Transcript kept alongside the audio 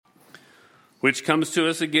which comes to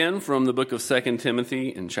us again from the book of 2 Timothy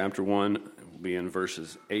in chapter 1. It will be in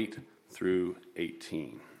verses 8 through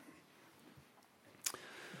 18.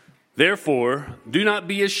 Therefore, do not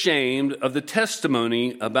be ashamed of the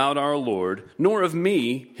testimony about our Lord, nor of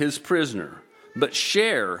me, his prisoner, but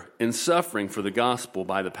share in suffering for the gospel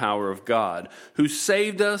by the power of God, who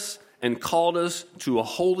saved us and called us to a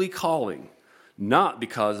holy calling, not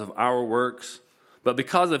because of our works, but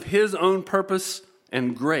because of his own purpose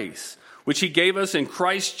and grace, which he gave us in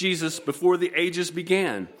Christ Jesus before the ages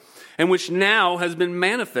began, and which now has been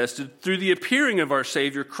manifested through the appearing of our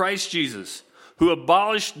Savior, Christ Jesus, who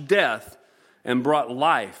abolished death and brought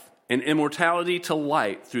life and immortality to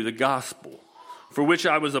light through the gospel, for which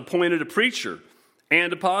I was appointed a preacher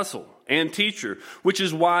and apostle and teacher, which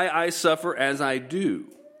is why I suffer as I do.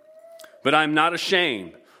 But I am not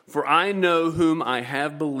ashamed, for I know whom I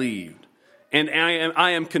have believed, and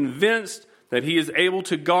I am convinced that he is able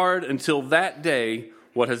to guard until that day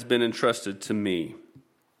what has been entrusted to me.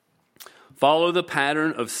 Follow the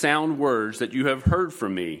pattern of sound words that you have heard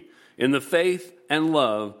from me in the faith and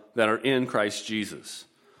love that are in Christ Jesus.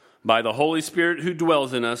 By the Holy Spirit who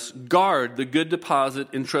dwells in us, guard the good deposit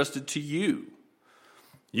entrusted to you.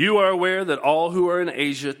 You are aware that all who are in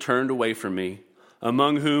Asia turned away from me,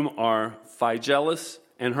 among whom are Phygelus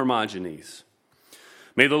and Hermogenes.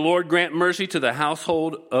 May the Lord grant mercy to the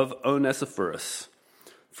household of Onesiphorus,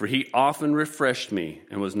 for he often refreshed me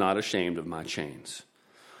and was not ashamed of my chains.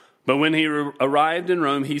 But when he arrived in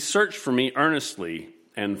Rome, he searched for me earnestly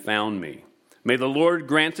and found me. May the Lord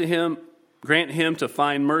grant him to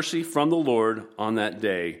find mercy from the Lord on that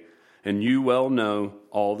day. And you well know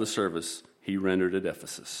all the service he rendered at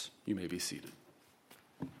Ephesus. You may be seated.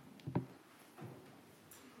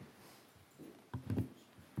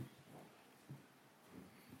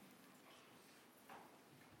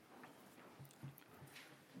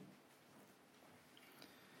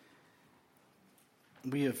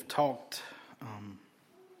 We have talked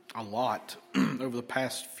a lot over the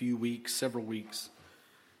past few weeks, several weeks,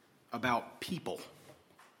 about people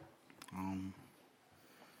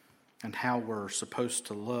and how we're supposed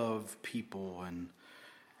to love people and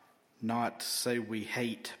not say we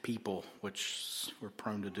hate people, which we're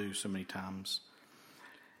prone to do so many times.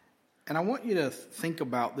 And I want you to think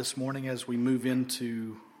about this morning as we move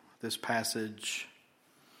into this passage.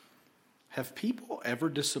 Have people ever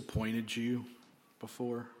disappointed you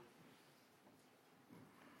before?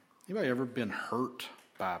 Anybody ever been hurt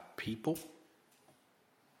by people?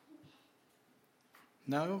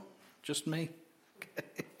 No? Just me?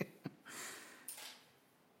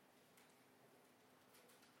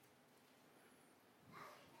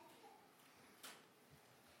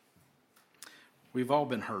 We've all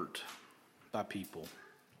been hurt by people.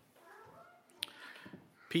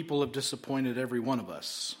 People have disappointed every one of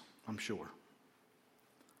us, I'm sure.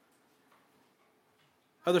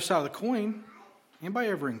 Other side of the coin, anybody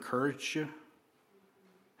ever encouraged you?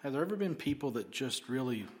 Have there ever been people that just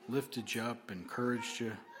really lifted you up, encouraged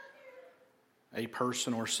you? A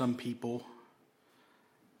person or some people?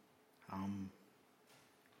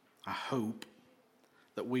 I hope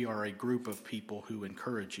that we are a group of people who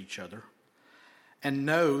encourage each other and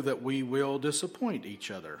know that we will disappoint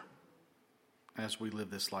each other as we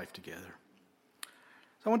live this life together.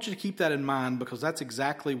 So I want you to keep that in mind, because that's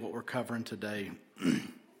exactly what we're covering today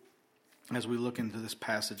as we look into this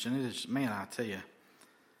passage. And it is, man, I tell you,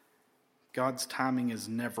 God's timing is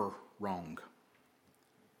never wrong.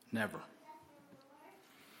 Never.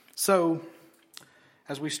 So,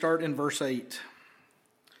 as we start in verse 8,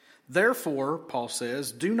 therefore, Paul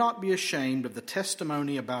says, do not be ashamed of the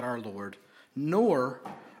testimony about our Lord, nor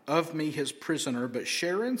of me his prisoner, but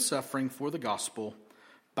share in suffering for the gospel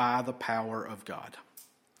by the power of God.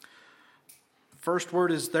 First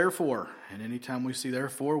word is therefore. And anytime we see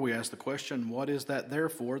therefore, we ask the question, what is that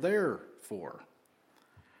therefore there for?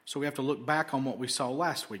 So we have to look back on what we saw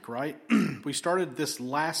last week, right? We started this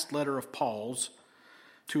last letter of Paul's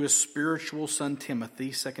to his spiritual son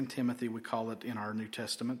Timothy, 2 Timothy we call it in our New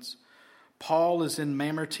Testaments. Paul is in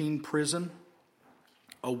Mamertine prison,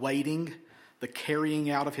 awaiting the carrying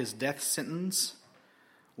out of his death sentence,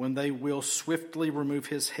 when they will swiftly remove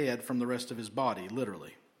his head from the rest of his body,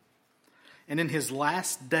 literally. And in his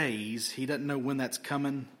last days, he doesn't know when that's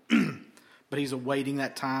coming, but he's awaiting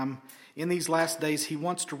that time. In these last days, he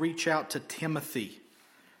wants to reach out to Timothy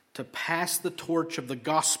to pass the torch of the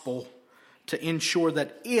gospel, to ensure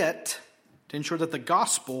that the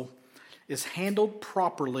gospel is handled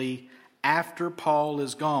properly after Paul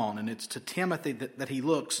is gone. And it's to Timothy that he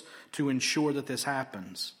looks to ensure that this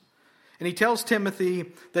happens. And he tells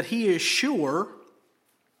Timothy that he is sure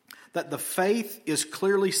that the faith is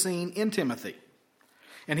clearly seen in Timothy.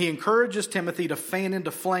 And he encourages Timothy to fan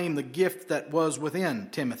into flame the gift that was within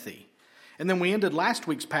Timothy. And then we ended last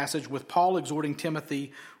week's passage with Paul exhorting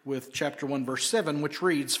Timothy with chapter 1, verse 7, which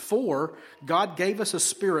reads, "For God gave us a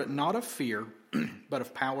spirit not of fear, but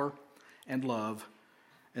of power and love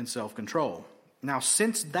and self-control." Now,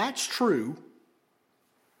 since that's true,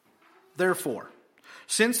 therefore,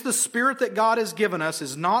 since the spirit that God has given us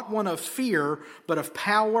is not one of fear, but of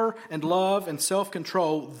power and love and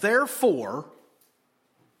self-control, therefore,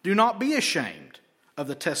 do not be ashamed of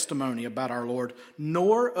the testimony about our Lord,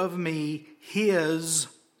 nor of me, his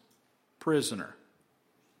prisoner.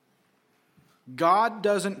 God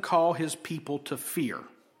doesn't call his people to fear.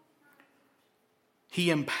 He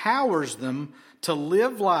empowers them to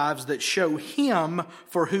live lives that show him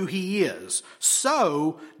for who he is.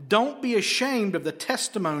 So, don't be ashamed of the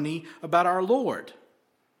testimony about our Lord.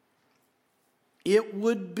 It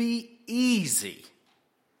would be easy.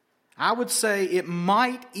 I would say it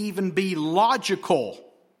might even be logical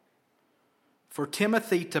for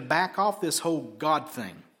Timothy to back off this whole God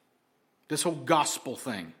thing, this whole gospel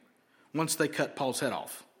thing, once they cut Paul's head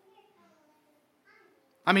off.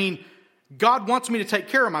 I mean, God wants me to take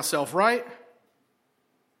care of myself, right?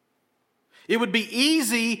 It would be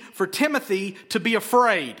easy for Timothy to be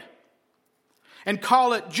afraid and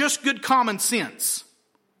call it just good common sense.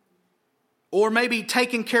 Or maybe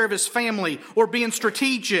taking care of his family, or being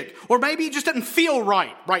strategic, or maybe he just doesn't feel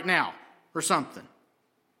right now, or something.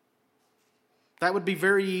 That would be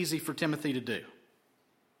very easy for Timothy to do,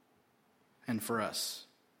 and for us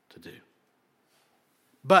to do.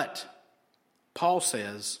 But Paul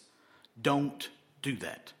says, don't do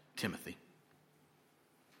that, Timothy.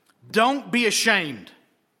 Don't be ashamed.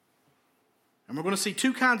 And we're going to see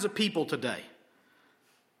two kinds of people today.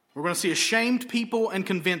 We're going to see ashamed people and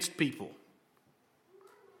convinced people.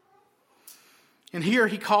 And here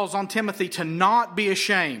he calls on Timothy to not be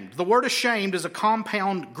ashamed. The word ashamed is a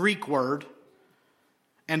compound Greek word.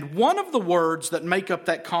 And one of the words that make up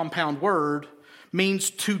that compound word means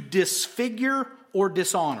to disfigure or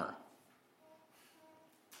dishonor.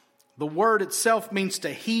 The word itself means to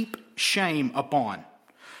heap shame upon.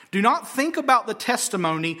 Do not think about the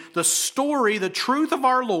testimony, the story, the truth of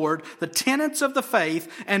our Lord, the tenets of the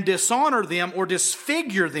faith, and dishonor them or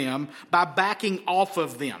disfigure them by backing off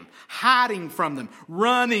of them, hiding from them,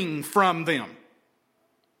 running from them.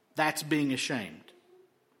 That's being ashamed.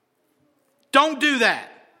 Don't do that.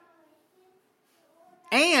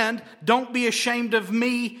 And don't be ashamed of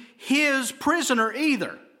me, his prisoner,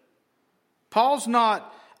 either. Paul's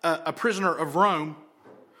not a prisoner of Rome.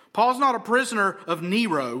 Paul's not a prisoner of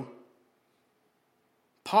Nero.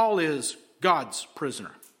 Paul is God's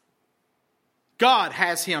prisoner. God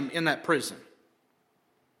has him in that prison.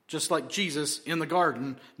 Just like Jesus in the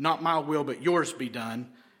garden, not my will but yours be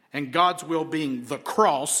done. And God's will being the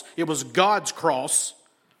cross. It was God's cross,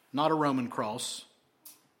 not a Roman cross,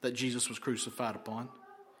 that Jesus was crucified upon.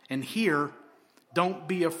 And here, don't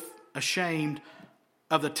be ashamed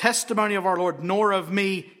of the testimony of our Lord, nor of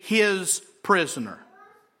me, his prisoner.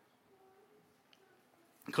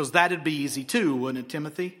 Because that'd be easy too, wouldn't it,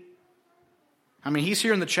 Timothy? I mean, he's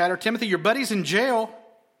here in the chatter. Timothy, your buddy's in jail.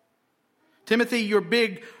 Timothy, your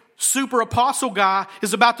big super apostle guy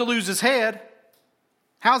is about to lose his head.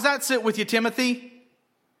 How's that sit with you, Timothy?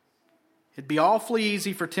 It'd be awfully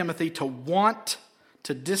easy for Timothy to want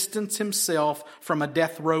to distance himself from a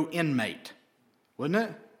death row inmate, wouldn't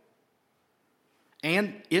it?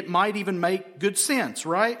 And it might even make good sense,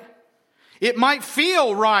 right? It might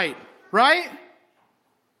feel right?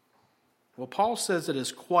 Well, Paul says it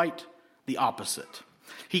is quite the opposite.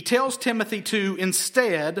 He tells Timothy to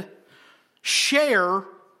instead share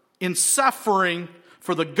in suffering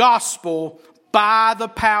for the gospel by the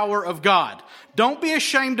power of God. Don't be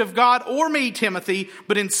ashamed of God or me, Timothy,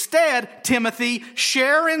 but instead, Timothy,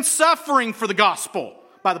 share in suffering for the gospel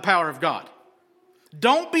by the power of God.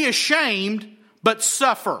 Don't be ashamed, but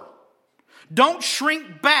suffer. Don't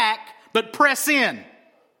shrink back, but press in.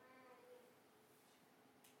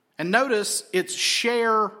 And notice it's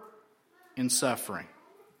share in suffering.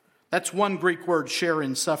 That's one Greek word, share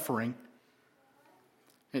in suffering.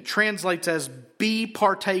 It translates as be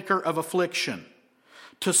partaker of affliction.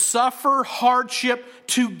 To suffer hardship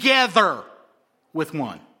together with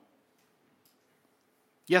one.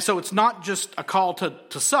 Yeah, so it's not just a call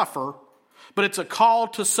to suffer, but it's a call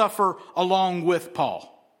to suffer along with Paul.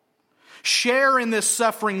 Share in this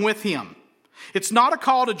suffering with him. It's not a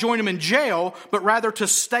call to join him in jail, but rather to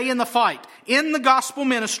stay in the fight, in the gospel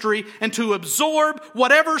ministry, and to absorb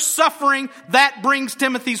whatever suffering that brings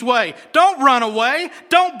Timothy's way. Don't run away,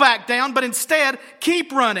 don't back down, but instead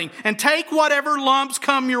keep running and take whatever lumps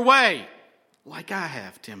come your way. Like I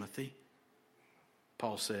have, Timothy,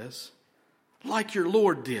 Paul says. Like your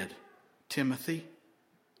Lord did, Timothy,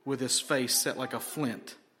 with his face set like a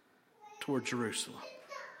flint toward Jerusalem.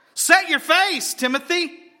 Set your face,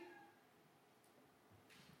 Timothy.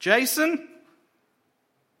 Jason,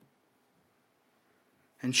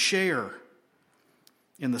 and share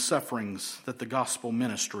in the sufferings that the gospel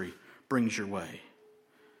ministry brings your way,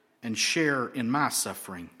 and share in my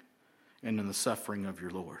suffering and in the suffering of your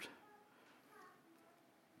Lord.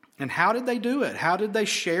 And how did they do it? How did they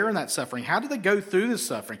share in that suffering? How did they go through this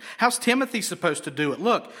suffering? How's Timothy supposed to do it?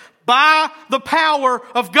 Look, by the power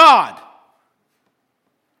of God.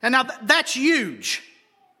 And now that's huge.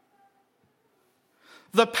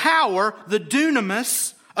 The power, the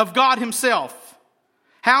dunamis of God himself.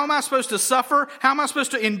 How am I supposed to suffer? How am I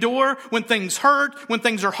supposed to endure when things hurt, when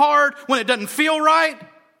things are hard, when it doesn't feel right?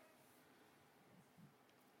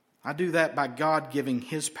 I do that by God giving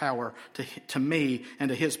his power to me and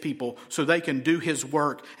to his people so they can do his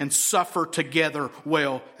work and suffer together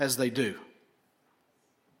well as they do.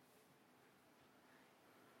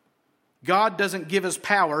 God doesn't give us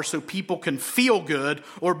power so people can feel good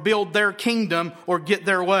or build their kingdom or get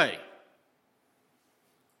their way.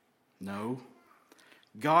 No.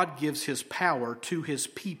 God gives his power to his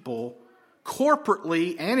people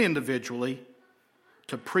corporately and individually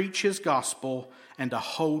to preach his gospel and to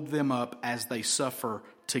hold them up as they suffer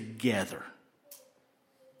together.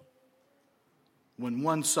 When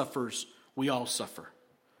one suffers, we all suffer.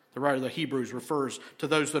 The writer of the Hebrews refers to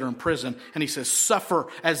those that are in prison, and he says, suffer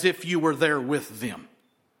as if you were there with them.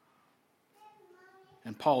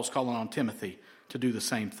 And Paul's calling on Timothy to do the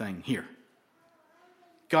same thing here.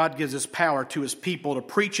 God gives his power to his people to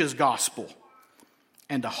preach his gospel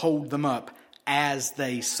and to hold them up as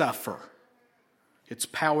they suffer. It's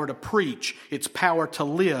power to preach. It's power to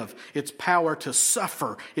live. It's power to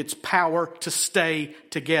suffer. It's power to stay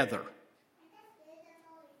together.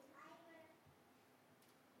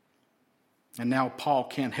 And now Paul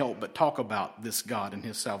can't help but talk about this God and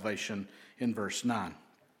his salvation in verse 9.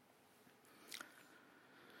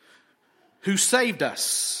 Who saved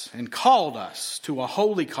us and called us to a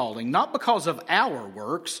holy calling, not because of our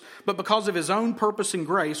works, but because of his own purpose and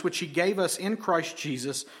grace, which he gave us in Christ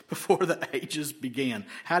Jesus before the ages began.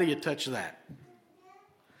 How do you touch that?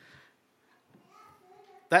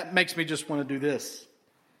 That makes me just want to do this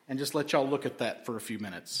and just let y'all look at that for a few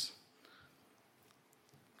minutes.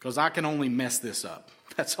 Because I can only mess this up.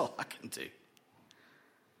 That's all I can do.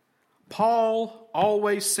 Paul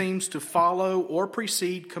always seems to follow or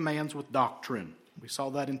precede commands with doctrine. We saw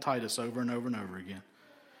that in Titus over and over and over again.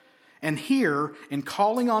 And here, in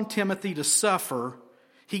calling on Timothy to suffer,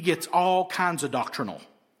 he gets all kinds of doctrinal.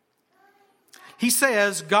 He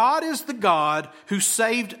says, God is the God who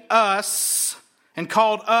saved us and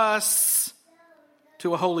called us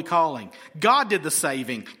to a holy calling. God did the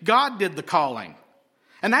saving. God did the calling.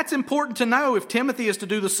 And that's important to know if Timothy is to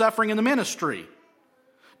do the suffering in the ministry.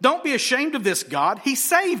 Don't be ashamed of this God. He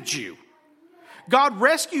saved you. God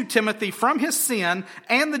rescued Timothy from his sin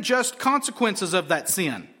and the just consequences of that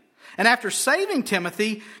sin. And after saving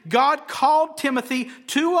Timothy, God called Timothy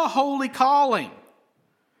to a holy calling.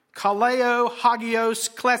 Kaleo hagios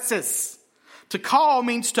klesis. To call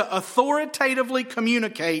means to authoritatively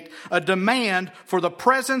communicate a demand for the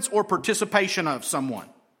presence or participation of someone.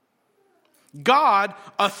 God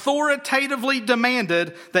authoritatively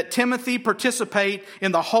demanded that Timothy participate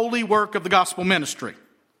in the holy work of the gospel ministry.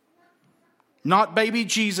 Not baby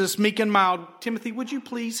Jesus, meek and mild. Timothy, would you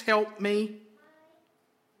please help me?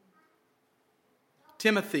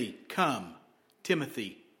 Timothy, come.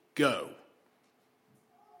 Timothy, go.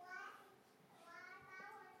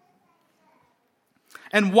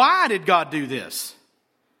 And why did God do this?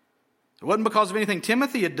 It wasn't because of anything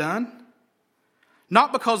Timothy had done.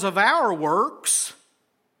 Not because of our works.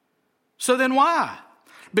 So then why?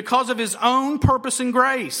 Because of his own purpose and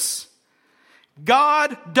grace.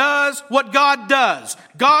 God does what God does.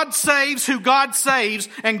 God saves who God saves,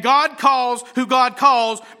 and God calls who God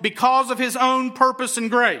calls because of his own purpose and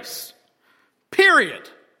grace. Period.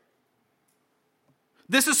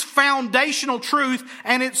 This is foundational truth,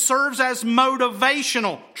 and it serves as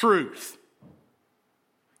motivational truth.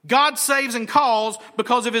 God saves and calls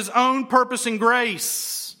because of his own purpose and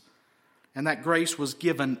grace. And that grace was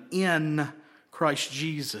given in Christ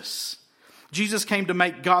Jesus. Jesus came to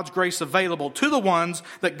make God's grace available to the ones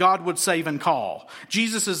that God would save and call.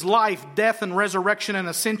 Jesus' life, death, and resurrection and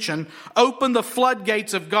ascension opened the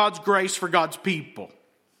floodgates of God's grace for God's people.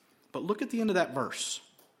 But look at the end of that verse.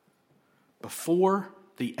 Before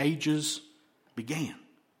the ages began.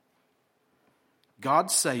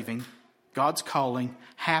 God's saving, God's calling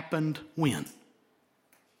happened when?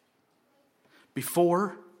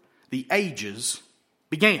 Before the ages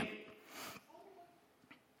began.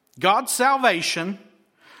 God's salvation,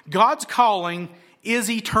 God's calling is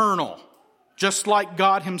eternal, just like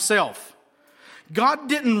God himself. God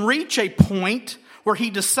didn't reach a point where he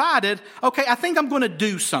decided, okay, I think I'm going to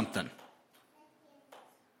do something.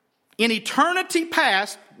 In eternity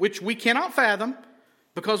past, which we cannot fathom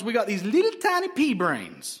because we got these little tiny pea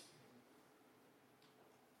brains.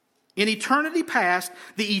 In eternity past,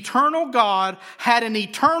 the eternal God had an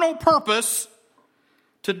eternal purpose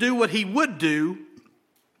to do what he would do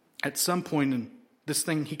at some point in this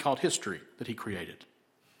thing he called history that he created.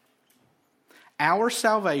 Our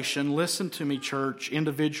salvation, listen to me, church,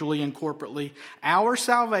 individually and corporately, our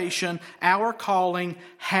salvation, our calling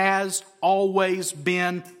has always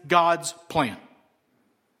been God's plan.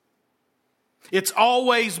 It's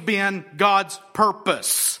always been God's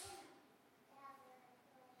purpose.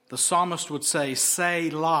 The psalmist would say,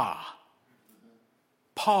 Selah.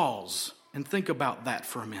 Pause and think about that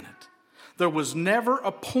for a minute. There was never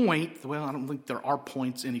a point, well, I don't think there are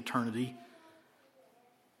points in eternity.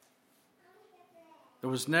 There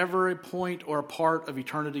was never a point or a part of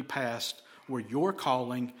eternity past where your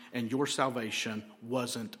calling and your salvation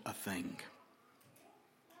wasn't a thing.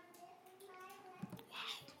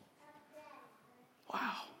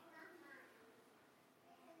 Wow.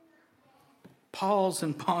 Pause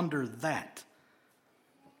and ponder that.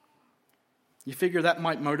 You figure that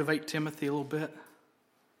might motivate Timothy a little bit?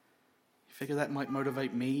 You figure that might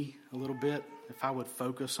motivate me a little bit if I would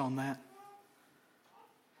focus on that?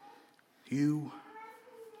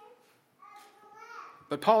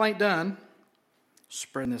 But Paul ain't done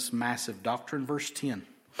spreading this massive doctrine. Verse 10.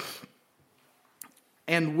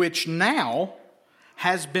 And which now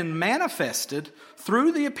has been manifested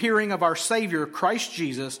through the appearing of our Savior, Christ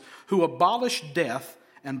Jesus, who abolished death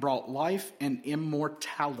and brought life and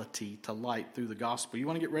immortality to light through the gospel. You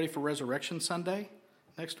want to get ready for Resurrection Sunday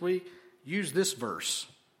next week? Use this verse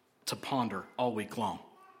to ponder all week long.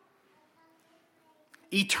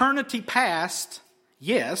 Eternity past,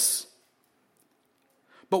 yes,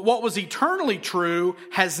 but what was eternally true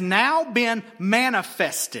has now been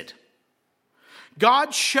manifested.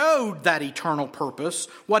 God showed that eternal purpose,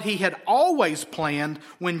 what he had always planned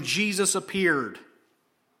when Jesus appeared.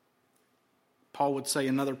 Paul would say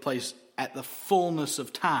in another place, at the fullness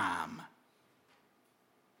of time.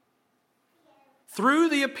 Through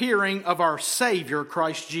the appearing of our Savior,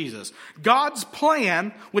 Christ Jesus. God's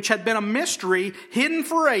plan, which had been a mystery, hidden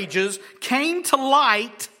for ages, came to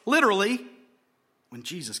light, literally, when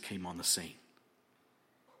Jesus came on the scene.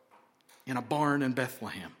 In a barn in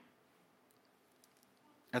Bethlehem.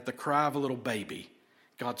 At the cry of a little baby,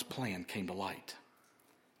 God's plan came to light.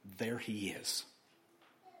 There he is.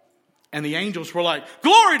 And the angels were like,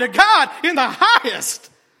 glory to God in the highest.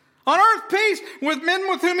 On earth peace with men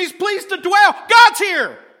with whom he's pleased to dwell. God's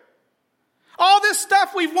here. All this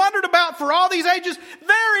stuff we've wondered about for all these ages,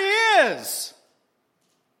 there he is.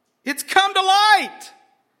 It's come to light.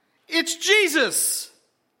 It's Jesus.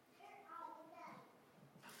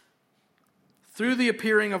 Through the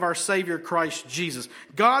appearing of our Savior, Christ Jesus.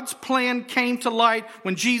 God's plan came to light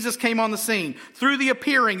when Jesus came on the scene. Through the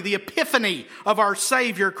appearing, the epiphany of our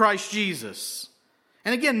Savior, Christ Jesus.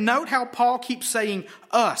 And again, note how Paul keeps saying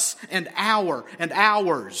us and our and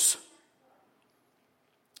ours.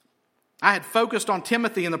 I had focused on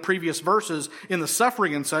Timothy in the previous verses in the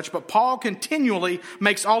suffering and such, but Paul continually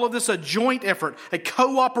makes all of this a joint effort, a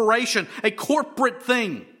cooperation, a corporate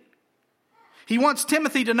thing. He wants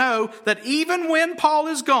Timothy to know that even when Paul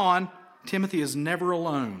is gone, Timothy is never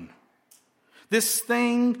alone. This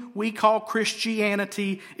thing we call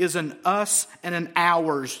Christianity is an us and an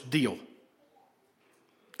ours deal.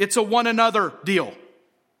 It's a one another deal.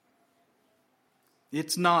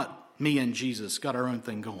 It's not me and Jesus got our own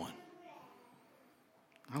thing going.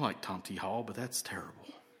 I like Tom T. Hall, but that's terrible.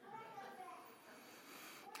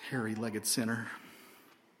 Hairy-legged sinner,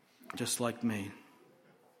 just like me.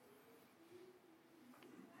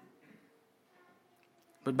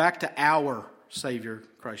 But back to our Savior,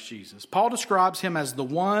 Christ Jesus. Paul describes him as the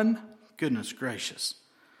one, goodness gracious,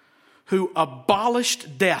 who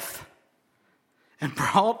abolished death and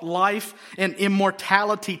brought life and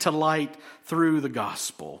immortality to light through the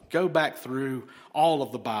gospel. Go back through all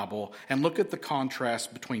of the Bible and look at the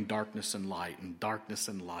contrast between darkness and light, and darkness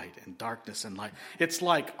and light, and darkness and light. It's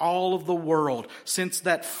like all of the world since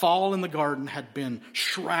that fall in the garden had been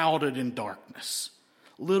shrouded in darkness.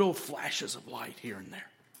 Little flashes of light here and there.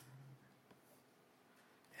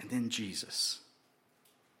 And then Jesus,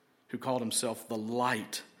 who called himself the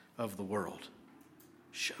light of the world,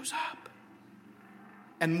 shows up.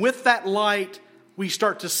 And with that light, we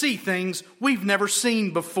start to see things we've never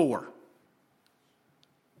seen before.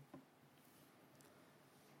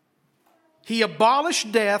 He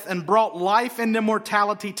abolished death and brought life and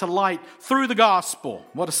immortality to light through the gospel.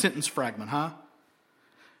 What a sentence fragment, huh?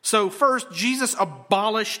 So first, Jesus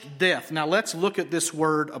abolished death. Now let's look at this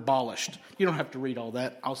word abolished. You don't have to read all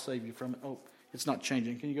that. I'll save you from it. Oh, it's not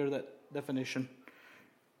changing. Can you go to that definition?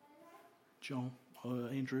 John,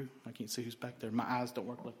 Andrew, I can't see who's back there. My eyes don't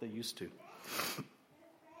work like they used to.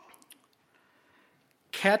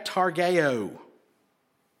 Katargeo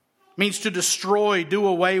means to destroy, do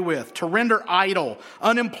away with, to render idle,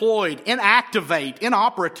 unemployed, inactivate,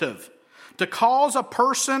 inoperative, to cause a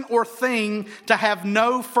person or thing to have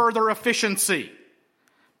no further efficiency,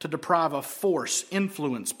 to deprive of force,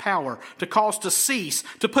 influence, power, to cause to cease,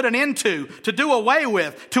 to put an end to do away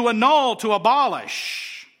with, to annul, to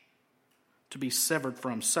abolish, to be severed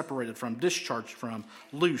from, separated from, discharged from,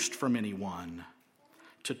 loosed from anyone,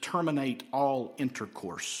 to terminate all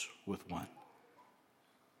intercourse with one.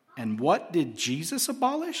 And what did Jesus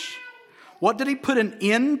abolish? What did he put an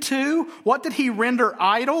end to? What did he render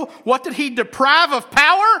idle? What did he deprive of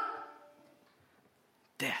power?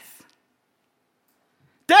 Death.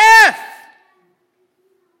 Death!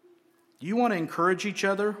 You want to encourage each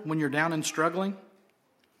other when you're down and struggling?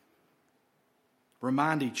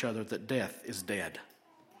 Remind each other that death is dead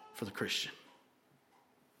for the Christian.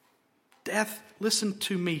 Death, listen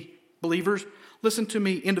to me, believers. Listen to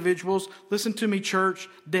me, individuals. Listen to me, church.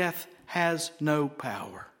 Death has no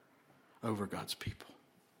power over God's people.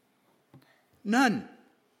 None.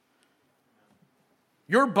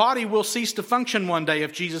 Your body will cease to function one day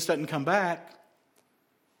if Jesus doesn't come back.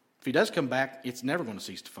 If he does come back, it's never going to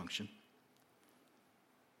cease to function.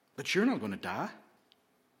 But you're not going to die.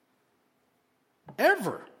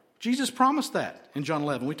 Ever. Jesus promised that in John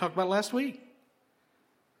 11. We talked about it last week.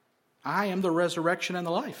 I am the resurrection and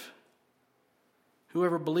the life.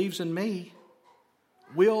 Whoever believes in me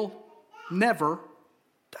will never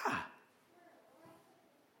die.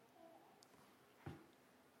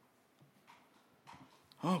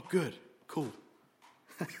 Oh, good. Cool.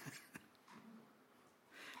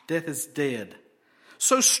 Death is dead.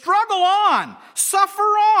 So struggle on. Suffer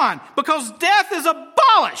on. Because death is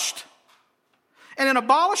abolished. And in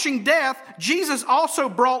abolishing death, Jesus also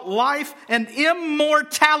brought life and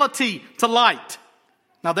immortality to light.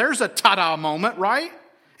 Now there's a ta-da moment, right?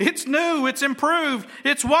 It's new, it's improved,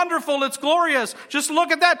 it's wonderful, it's glorious. Just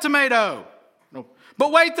look at that tomato. No.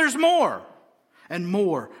 But wait, there's more. And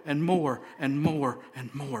more, and more, and more,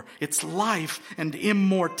 and more. It's life and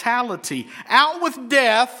immortality. Out with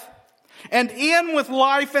death and in with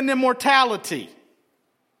life and immortality.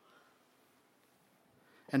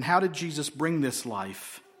 And how did Jesus bring this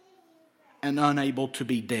life and unable to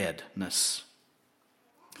be deadness?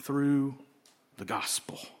 Through the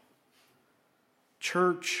gospel.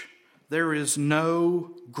 Church, there is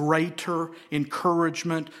no greater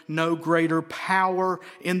encouragement, no greater power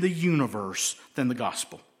in the universe than the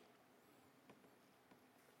gospel.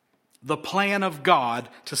 The plan of God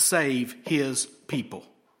to save his people.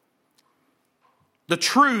 The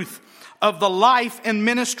truth of the life and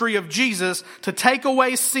ministry of Jesus to take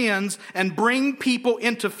away sins and bring people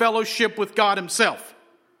into fellowship with God himself.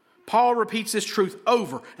 Paul repeats this truth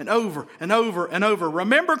over and over and over and over.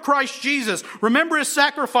 Remember Christ Jesus. Remember his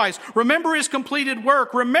sacrifice. Remember his completed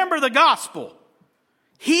work. Remember the gospel.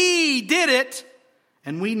 He did it,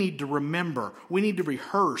 and we need to remember. We need to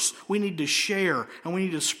rehearse. We need to share, and we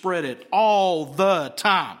need to spread it all the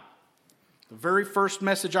time. The very first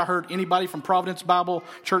message I heard anybody from Providence Bible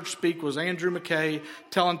Church speak was Andrew McKay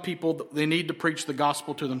telling people that they need to preach the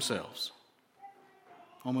gospel to themselves.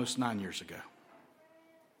 Almost 9 years ago.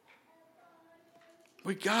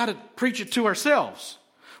 We got to preach it to ourselves.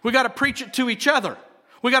 We got to preach it to each other.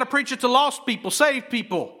 We got to preach it to lost people, saved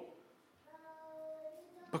people.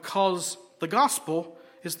 Because the gospel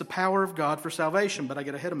is the power of God for salvation. But I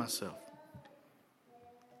get ahead of myself.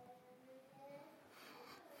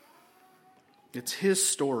 It's his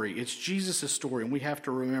story. It's Jesus' story. And we have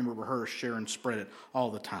to remember, rehearse, share, and spread it all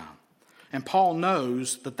the time. And Paul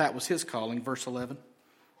knows that that was his calling. Verse 11.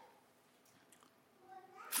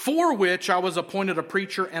 for which I was appointed a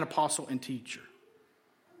preacher and apostle and teacher.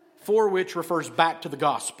 For which refers back to the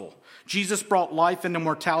gospel. Jesus brought life and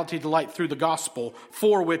immortality to light through the gospel,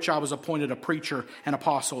 for which I was appointed a preacher, an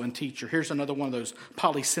apostle, and teacher. Here's another one of those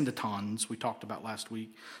polysynthetons we talked about last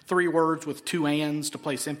week. 3 words with 2 ands to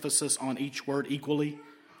place emphasis on each word equally.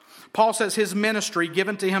 Paul says his ministry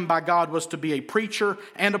given to him by God was to be a preacher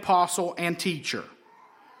and apostle and teacher.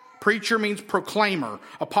 Preacher means proclaimer.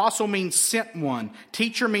 Apostle means sent one.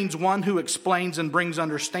 Teacher means one who explains and brings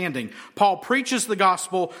understanding. Paul preaches the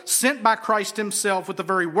gospel sent by Christ himself with the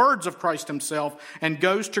very words of Christ himself and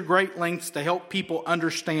goes to great lengths to help people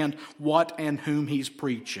understand what and whom he's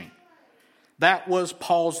preaching. That was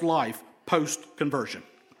Paul's life post-conversion.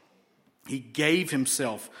 He gave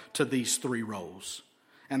himself to these 3 roles,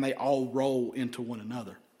 and they all roll into one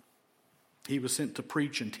another. He was sent to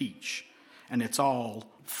preach and teach, and it's all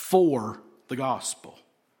for the gospel.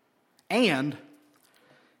 And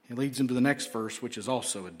it leads into the next verse, which is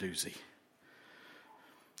also a doozy.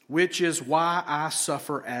 Which is why I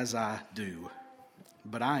suffer as I do,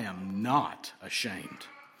 but I am not ashamed.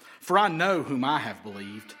 For I know whom I have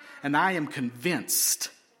believed, and I am convinced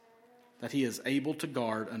that he is able to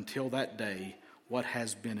guard until that day what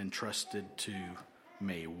has been entrusted to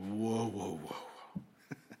me. Whoa, whoa, whoa.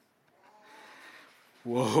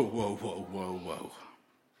 Whoa, whoa, whoa, whoa, whoa.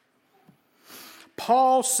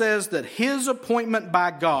 Paul says that his appointment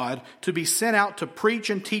by God to be sent out to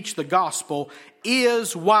preach and teach the gospel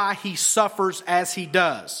is why he suffers as he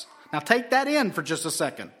does. Now take that in for just a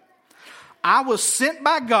second. I was sent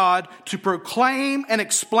by God to proclaim and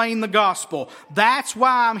explain the gospel. That's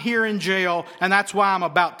why I'm here in jail, and that's why I'm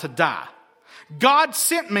about to die. God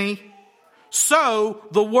sent me, so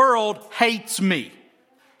the world hates me.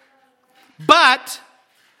 But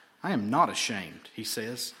I am not ashamed, he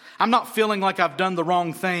says. I'm not feeling like I've done the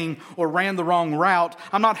wrong thing or ran the wrong route.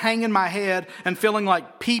 I'm not hanging my head and feeling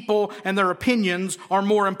like people and their opinions are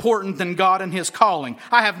more important than God and his calling.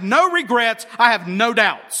 I have no regrets. I have no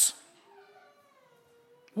doubts.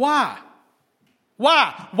 Why?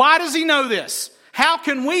 Why? Why does he know this? How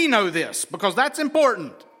can we know this? Because that's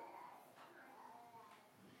important.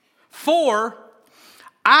 For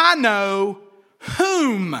I know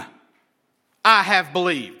whom I have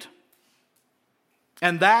believed.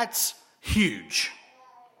 And that's huge.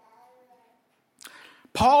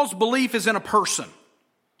 Paul's belief is in a person.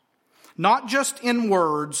 Not just in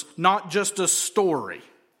words, not just a story.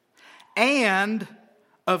 And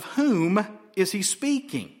of whom is he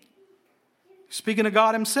speaking? Speaking of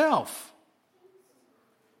God himself.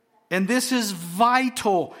 And this is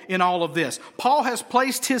vital in all of this. Paul has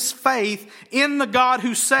placed his faith in the God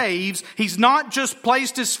who saves. He's not just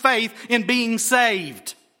placed his faith in being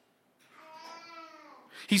saved.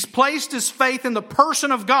 He's placed his faith in the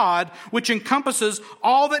person of God, which encompasses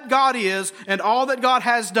all that God is and all that God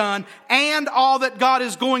has done and all that God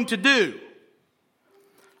is going to do.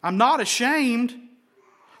 I'm not ashamed,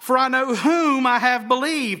 for I know whom I have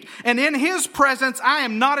believed. And in his presence I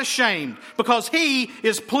am not ashamed, because he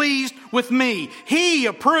is pleased with me. He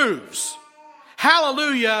approves.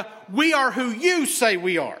 Hallelujah, we are who you say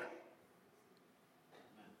we are.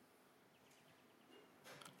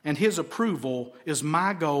 And his approval is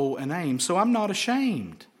my goal and aim, so I'm not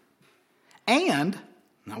ashamed. And,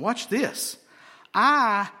 now watch this,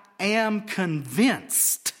 I am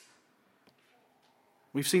convinced.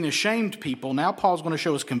 We've seen ashamed people. Now Paul's going to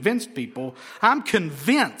show us convinced people. I'm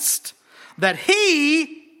convinced that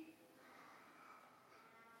he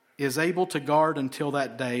is able to guard until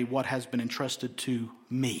that day what has been entrusted to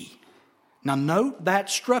me. Now note that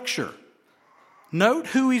structure. Note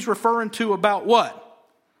who he's referring to about what.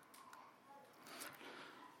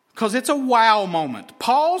 Because it's a wow moment.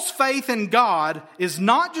 Paul's faith in God is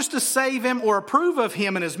not just to save him or approve of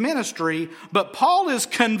him in his ministry, but Paul is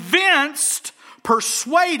convinced,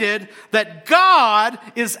 persuaded that God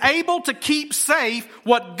is able to keep safe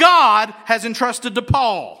what God has entrusted to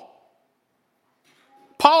Paul.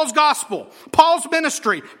 Paul's gospel, Paul's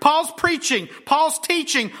ministry, Paul's preaching, Paul's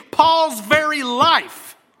teaching, Paul's very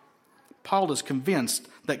life. Paul is convinced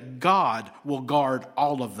that God will guard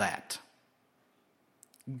all of that.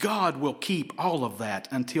 God will keep all of that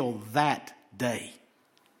until that day.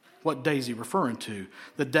 What day is he referring to?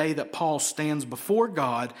 The day that Paul stands before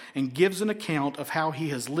God and gives an account of how he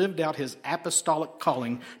has lived out his apostolic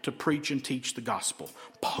calling to preach and teach the gospel.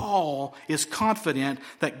 Paul is confident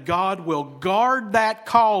that God will guard that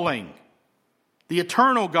calling. The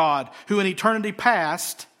eternal God who in eternity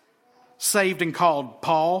past saved and called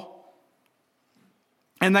Paul.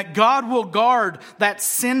 And that God will guard that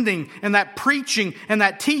sending and that preaching and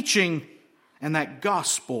that teaching and that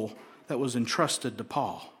gospel that was entrusted to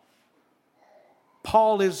Paul.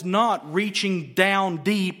 Paul is not reaching down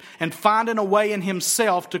deep and finding a way in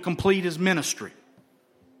himself to complete his ministry.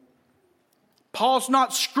 Paul's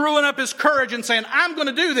not screwing up his courage and saying, I'm going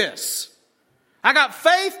to do this. I got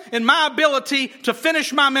faith in my ability to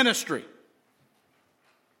finish my ministry.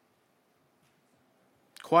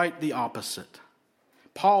 Quite the opposite.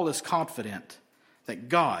 Paul is confident that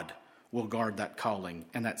God will guard that calling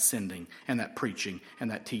and that sending and that preaching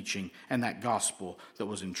and that teaching and that gospel that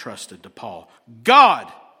was entrusted to Paul.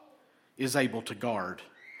 God is able to guard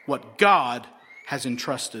what God has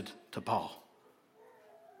entrusted to Paul.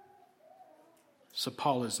 So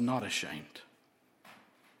Paul is not ashamed.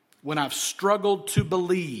 When I've struggled to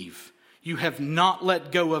believe, you have not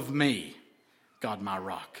let go of me, God my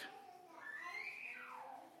rock.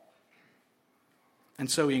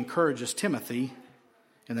 And so he encourages Timothy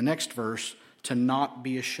in the next verse to not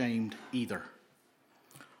be ashamed either.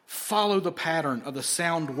 Follow the pattern of the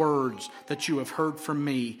sound words that you have heard from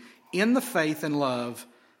me in the faith and love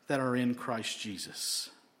that are in Christ Jesus.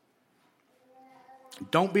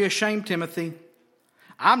 Don't be ashamed, Timothy.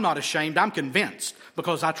 I'm not ashamed, I'm convinced,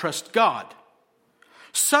 because I trust God.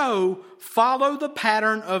 So, follow the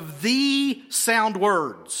pattern of the sound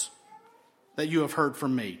words that you have heard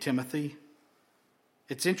from me, Timothy.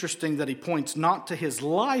 It's interesting that he points not to his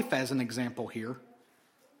life as an example here,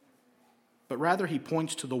 but rather he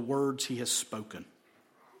points to the words he has spoken.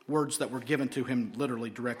 Words that were given to him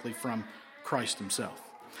literally directly from Christ himself.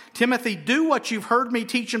 Timothy, do what you've heard me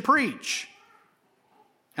teach and preach.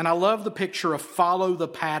 And I love the picture of follow the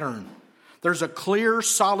pattern. There's a clear,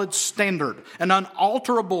 solid standard, an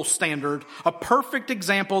unalterable standard, a perfect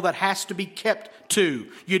example that has to be kept to.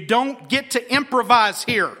 You don't get to improvise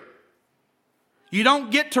here. You don't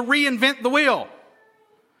get to reinvent the wheel.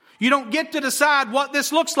 You don't get to decide what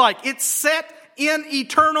this looks like. It's set in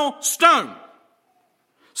eternal stone.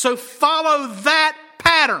 So follow that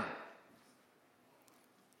pattern.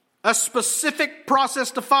 A specific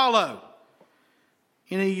process to follow.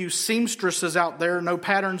 Any of you seamstresses out there know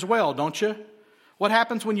patterns well, don't you? What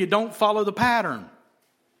happens when you don't follow the pattern?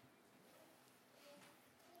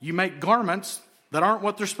 You make garments that aren't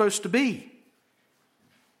what they're supposed to be.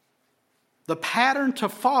 The pattern to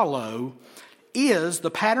follow is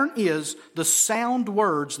the sound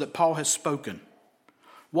words that Paul has spoken.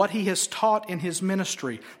 What he has taught in his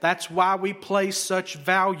ministry. That's why we place such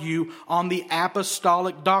value on the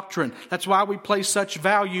apostolic doctrine. That's why we place such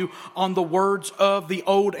value on the words of the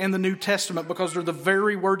Old and the New Testament, because they're the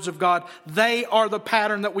very words of God. They are the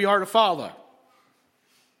pattern that we are to follow.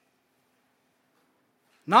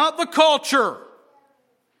 Not the culture.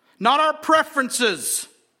 Not our preferences.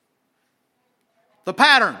 The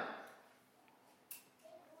pattern.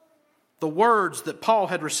 The words that Paul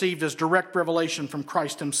had received as direct revelation from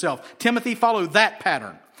Christ himself. Timothy, follow that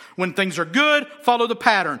pattern. When things are good, follow the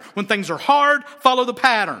pattern. When things are hard, follow the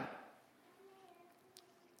pattern.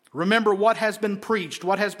 Remember what has been preached,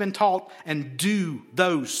 what has been taught, and do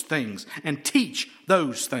those things. And teach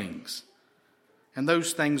those things. And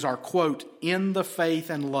those things are, quote, in the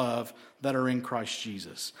faith and love that are in Christ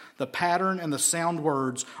Jesus. The pattern and the sound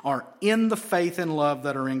words are in the faith and love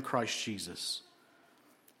that are in Christ Jesus.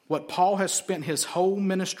 What Paul has spent his whole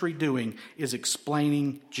ministry doing is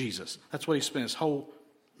explaining Jesus. That's what he spent his whole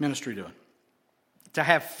ministry doing. To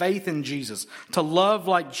have faith in Jesus, to love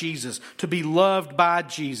like Jesus, to be loved by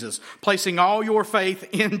Jesus, placing all your faith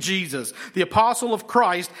in Jesus. The apostle of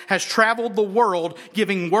Christ has traveled the world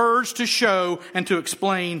giving words to show and to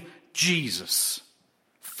explain Jesus.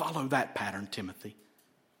 Follow that pattern, Timothy.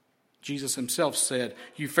 Jesus himself said,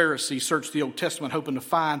 you Pharisees search the Old Testament hoping to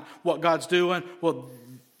find what God's doing. Well,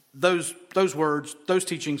 those words, those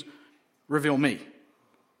teachings reveal me.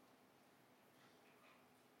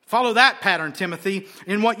 Follow that pattern, Timothy,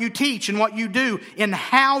 in what you teach, in what you do, in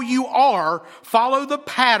how you are. Follow the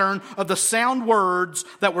pattern of the sound words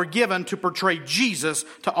that were given to portray Jesus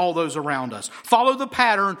to all those around us. Follow the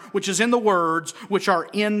pattern which is in the words which are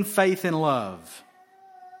in faith and love,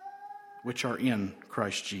 which are in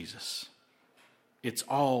Christ Jesus. It's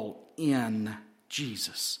all in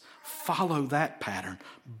Jesus. Follow that pattern,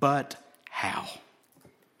 but how?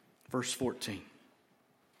 Verse 14.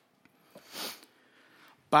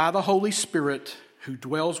 By the Holy Spirit who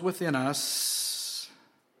dwells within us,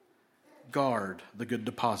 guard the good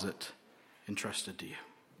deposit entrusted to you.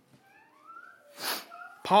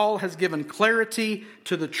 Paul has given clarity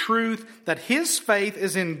to the truth that his faith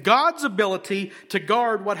is in God's ability to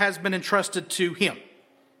guard what has been entrusted to him,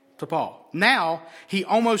 to Paul. Now, he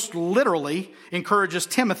almost literally encourages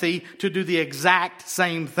Timothy to do the exact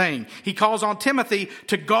same thing. He calls on Timothy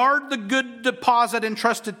to guard the good deposit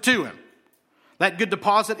entrusted to him. That good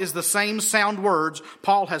deposit is the same sound words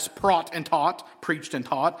Paul has preached and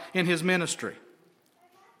taught in his ministry.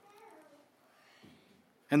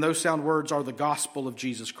 And those sound words are the gospel of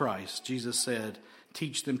Jesus Christ. Jesus said,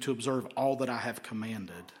 teach them to observe all that I have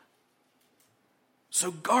commanded. So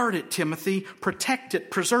guard it, Timothy. Protect it,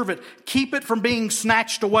 preserve it. Keep it from being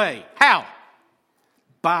snatched away. How?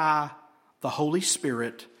 By the Holy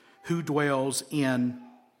Spirit who dwells in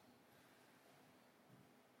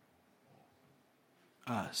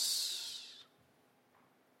us.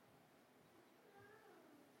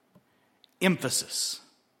 Emphasis.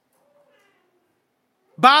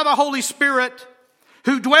 By the Holy Spirit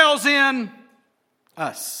who dwells in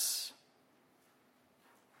us.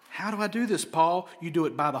 How do I do this, Paul? You do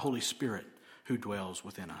it by the Holy Spirit who dwells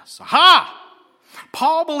within us. Aha!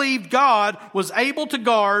 Paul believed God was able to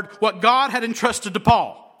guard what God had entrusted to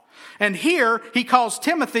Paul. And here he calls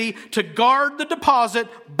Timothy to guard the deposit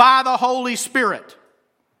by the Holy Spirit.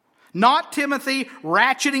 Not Timothy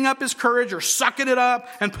ratcheting up his courage or sucking it up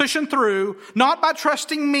and pushing through. Not by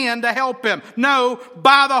trusting men to help him. No,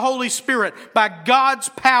 by the Holy Spirit. By God's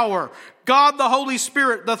power. God the Holy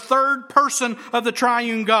Spirit, the third person of the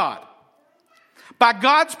triune God. By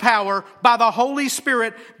God's power, by the Holy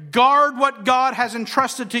Spirit, guard what God has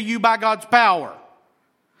entrusted to you by God's power.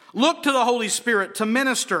 Look to the Holy Spirit to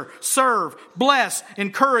minister, serve, bless,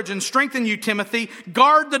 encourage, and strengthen you, Timothy.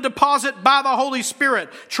 Guard the deposit by the Holy Spirit.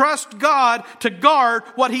 Trust God to guard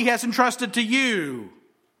what He has entrusted to you.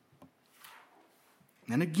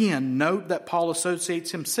 And again, note that Paul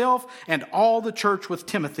associates himself and all the church with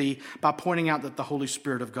Timothy by pointing out that the Holy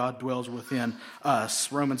Spirit of God dwells within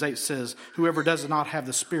us. Romans 8 says, whoever does not have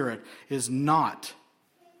the Spirit is not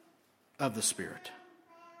of the Spirit.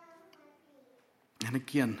 And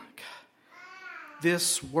again,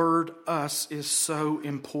 this word us is so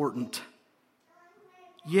important.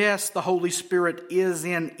 Yes, the Holy Spirit is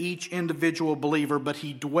in each individual believer, but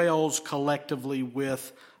He dwells collectively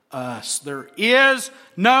with us. There is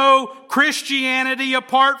no Christianity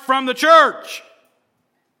apart from the church.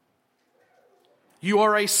 You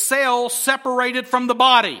are a cell separated from the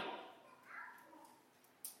body.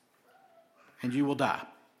 And you will die.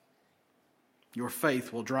 Your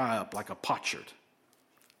faith will dry up like a potsherd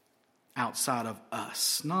outside of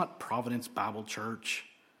us. Not Providence Bible Church,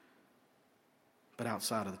 but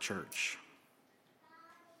outside of the church.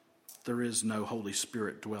 There is no Holy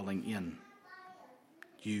Spirit dwelling in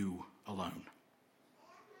you alone.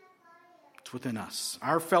 It's within us.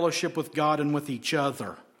 Our fellowship with God and with each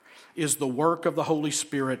other is the work of the Holy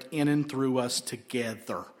Spirit in and through us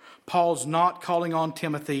together. Paul's not calling on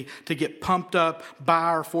Timothy to get pumped up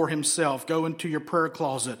by or for himself. Go into your prayer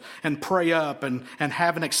closet and pray up and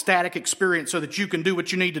have an ecstatic experience so that you can do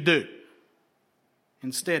what you need to do.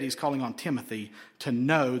 Instead, he's calling on Timothy to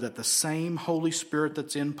know that the same Holy Spirit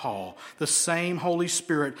that's in Paul, the same Holy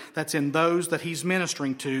Spirit that's in those that he's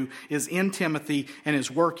ministering to, is in Timothy and is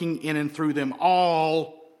working in and through them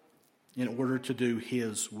all in order to do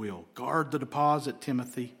his will. Guard the deposit,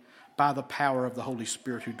 Timothy, by the power of the Holy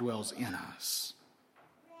Spirit who dwells in us.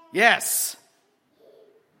 Yes.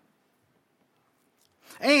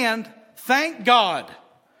 And thank God.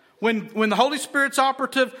 When the Holy Spirit's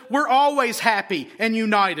operative, we're always happy and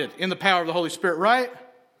united in the power of the Holy Spirit, right?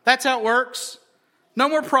 That's how it works. No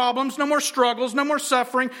more problems, no more struggles, no more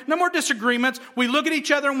suffering, no more disagreements. We look at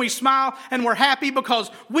each other and we smile and we're happy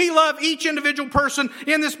because we love each individual person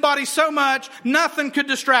in this body so much, nothing could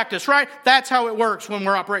distract us, right? That's how it works when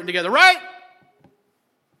we're operating together, right?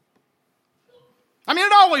 I mean,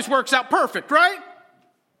 it always works out perfect, right?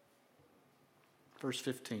 Verse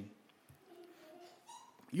 15.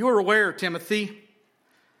 You are aware, Timothy,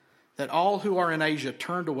 that all who are in Asia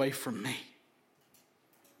turned away from me.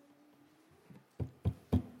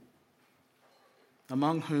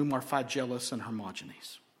 Among whom are Phygellus and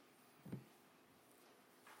Hermogenes.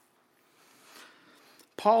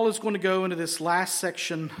 Paul is going to go into this last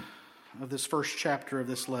section of this first chapter of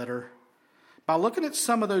this letter by looking at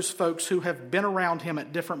some of those folks who have been around him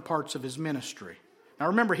at different parts of his ministry. Now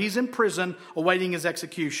remember, he's in prison awaiting his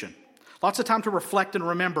execution. Lots of time to reflect and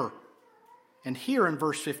remember. And here in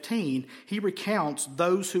verse 15, he recounts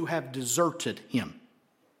those who have deserted him.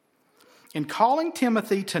 In calling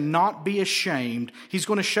Timothy to not be ashamed, he's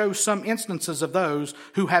going to show some instances of those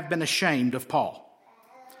who have been ashamed of Paul.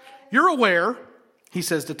 You're aware, he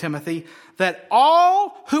says to Timothy, that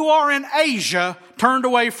all who are in Asia turned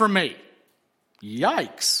away from me.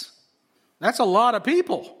 Yikes. That's a lot of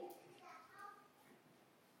people.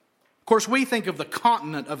 Of course, we think of the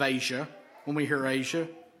continent of Asia when we hear Asia.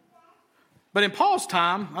 But in Paul's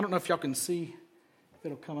time, I don't know if y'all can see, if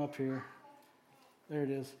it'll come up here. There it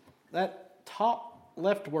is. top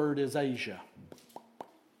left word is Asia.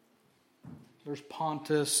 There's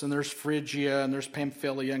Pontus, and there's Phrygia, and there's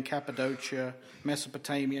Pamphylia, and Cappadocia,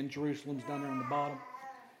 Mesopotamia, and Jerusalem's down there on the bottom.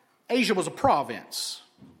 Asia was a province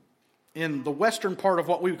in the western part of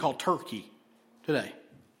what we would call Turkey today.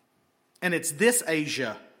 And it's this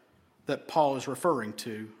Asia that Paul is referring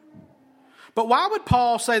to. But why would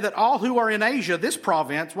Paul say that all who are in Asia, this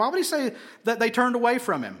province, why would he say that they turned away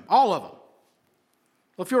from him? All of them.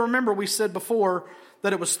 Well, if you'll remember, we said before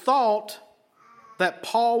that it was thought that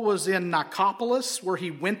Paul was in Nicopolis, where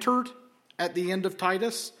he wintered at the end of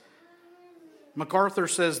Titus. MacArthur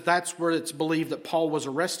says that's where it's believed that Paul was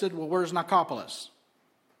arrested. Well, where's Nicopolis?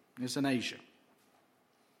 It's in Asia.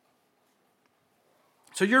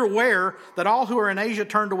 So you're aware that all who are in Asia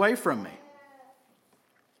turned away from me.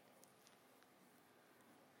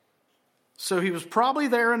 So he was probably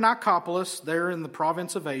there in Nicopolis, there in the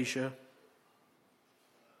province of Asia,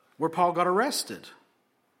 where Paul got arrested.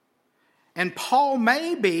 And Paul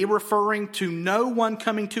may be referring to no one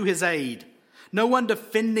coming to his aid, no one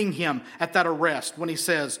defending him at that arrest when he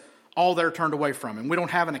says all there turned away from him. We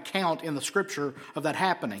don't have an account in the scripture of that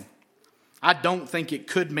happening. I don't think it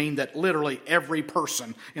could mean that literally every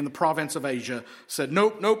person in the province of Asia said,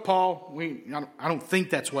 nope, Paul, I don't think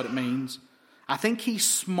that's what it means. I think he's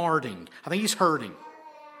smarting. I think he's hurting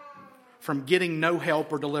from getting no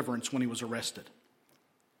help or deliverance when he was arrested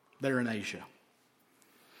there in Asia.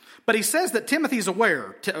 But he says that Timothy's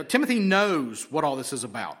aware. Timothy knows what all this is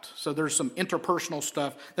about. So there's some interpersonal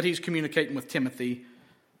stuff that he's communicating with Timothy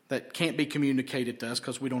that can't be communicated to us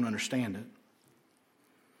because we don't understand it.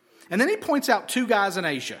 And then he points out two guys in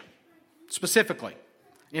Asia, specifically,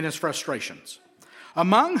 in his frustrations,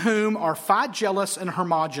 among whom are Phygellus and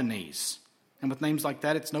Hermogenes. And with names like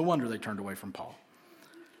that, it's no wonder they turned away from Paul.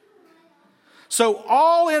 So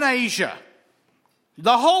all in Asia,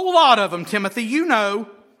 the whole lot of them, Timothy, you know,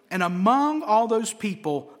 and among all those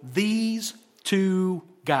people, these two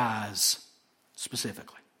guys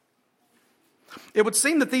specifically. It would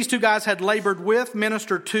seem that these two guys had labored with,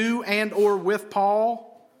 ministered to, and or with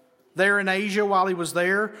Paul there in Asia while he was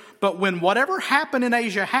there. But when whatever happened in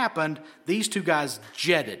Asia happened, these two guys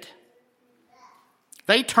jetted.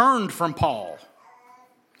 They turned from Paul.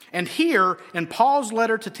 And here, in Paul's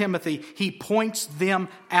letter to Timothy, he points them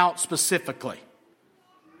out specifically.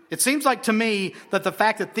 It seems like to me that the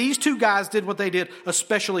fact that these two guys did what they did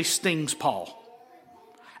especially stings Paul.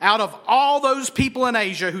 Out of all those people in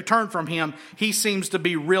Asia who turned from him, he seems to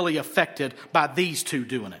be really affected by these two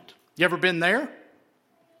doing it. You ever been there?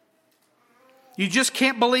 You just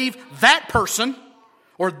can't believe that person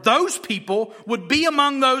or those people would be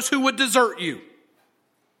among those who would desert you.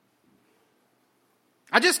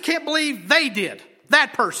 I just can't believe they did.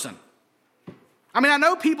 That person. I mean, I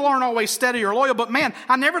know people aren't always steady or loyal, but man,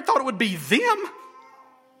 I never thought it would be them.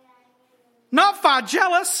 Not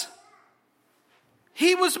Phygellus.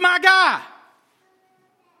 He was my guy.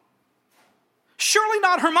 Surely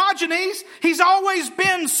not Hermogenes. He's always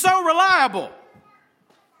been so reliable.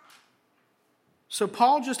 So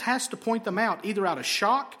Paul just has to point them out, either out of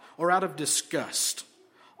shock or out of disgust.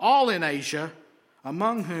 All in Asia,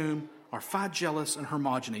 among whom are Phygellus and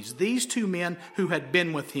Hermogenes, these two men who had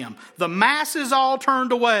been with him. The masses all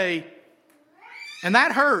turned away, and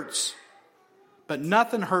that hurts. But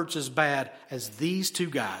nothing hurts as bad as these two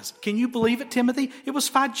guys. Can you believe it, Timothy? It was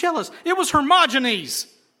Phygellus. It was Hermogenes.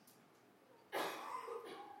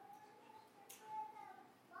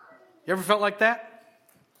 You ever felt like that?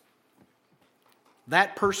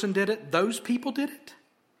 That person did it. Those people did it.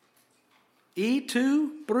 E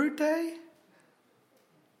tu, Brute.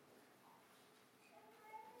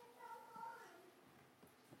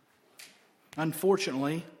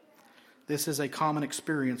 Unfortunately, this is a common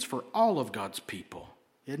experience for all of God's people,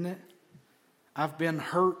 isn't it? I've been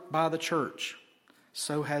hurt by the church.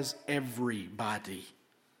 So has everybody.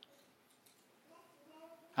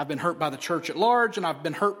 I've been hurt by the church at large, and I've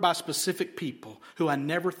been hurt by specific people who I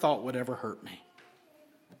never thought would ever hurt me.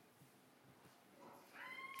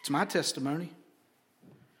 It's my testimony,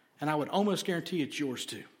 and I would almost guarantee it's yours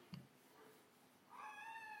too.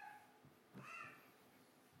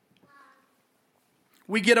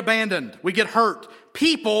 We get abandoned. We get hurt.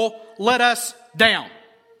 People let us down.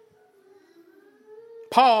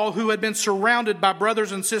 Paul, who had been surrounded by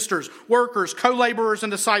brothers and sisters, workers, co-laborers,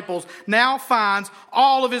 and disciples, now finds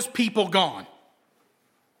all of his people gone.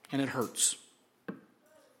 And it hurts.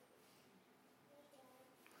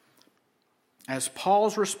 As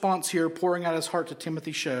Paul's response here, pouring out his heart to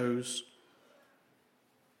Timothy, shows,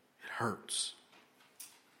 it hurts.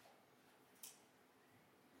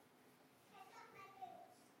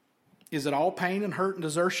 Is it all pain and hurt and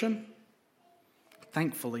desertion?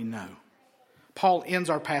 Thankfully, no. Paul ends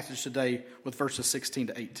our passage today with verses 16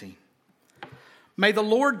 to 18. May the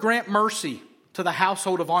Lord grant mercy to the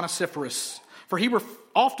household of Onesiphorus, for he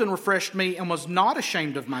often refreshed me and was not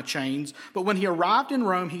ashamed of my chains. But when he arrived in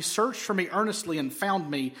Rome, he searched for me earnestly and found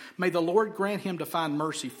me. May the Lord grant him to find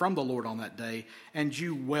mercy from the Lord on that day. And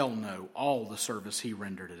you well know all the service he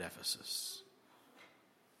rendered at Ephesus.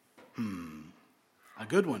 A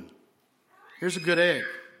good one. Here's a good egg.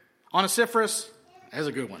 Onesiphorus, that's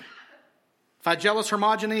a good one. Phygellus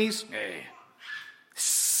Hermogenes,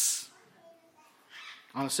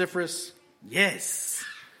 Onesiphorus, yes.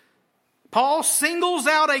 Paul singles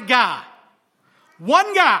out a guy,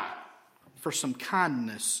 one guy, for some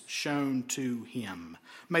kindness shown to him.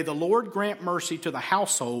 May the Lord grant mercy to the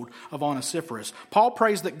household of Onesiphorus. Paul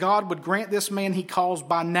prays that God would grant this man he calls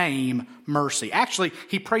by name mercy. Actually,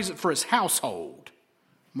 he prays it for his household.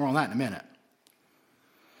 More on that in a minute.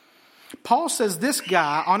 Paul says this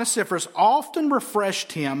guy, Onesiphorus, often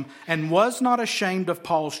refreshed him and was not ashamed of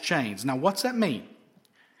Paul's chains. Now, what's that mean?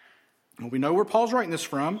 Well, we know where Paul's writing this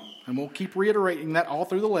from, and we'll keep reiterating that all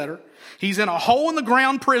through the letter. He's in a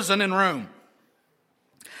hole-in-the-ground prison in Rome.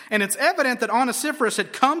 And it's evident that Onesiphorus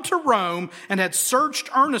had come to Rome and had searched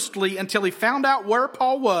earnestly until he found out where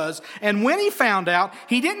Paul was. And when he found out,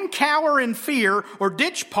 he didn't cower in fear or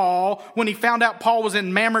ditch Paul when he found out Paul was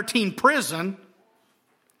in Mamertine prison.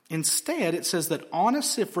 Instead, it says that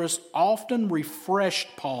Onesiphorus often refreshed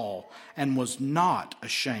Paul and was not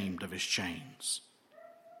ashamed of his chains.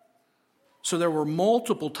 So there were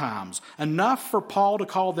multiple times, enough for Paul to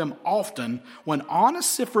call them often, when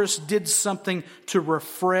Onesiphorus did something to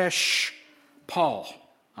refresh Paul.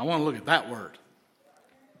 I want to look at that word.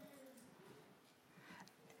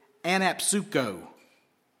 Anapsuko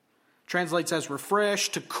translates as refresh,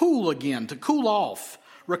 to cool again, to cool off,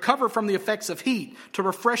 recover from the effects of heat, to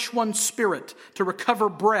refresh one's spirit, to recover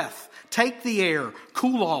breath, take the air,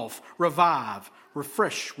 cool off, revive,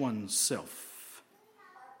 refresh oneself.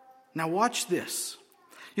 Now watch this.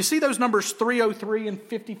 You see those numbers 303 and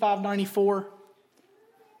 5594?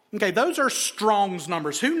 Okay, those are Strong's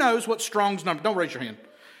numbers. Who knows what Strong's numbers? Don't raise your hand.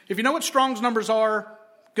 If you know what Strong's numbers are,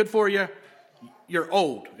 good for you. You're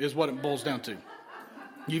old is what it boils down to.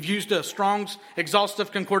 You've used a Strong's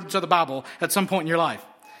exhaustive concordance of the Bible at some point in your life.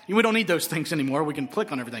 We don't need those things anymore. We can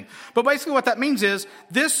click on everything. But basically what that means is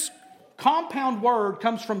this compound word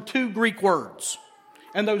comes from two Greek words.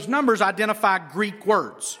 And those numbers identify Greek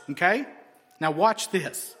words. Okay? Now watch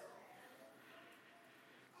this.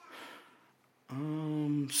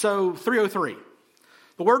 So 303.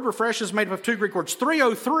 The word refresh is made up of two Greek words.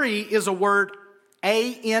 303 is a word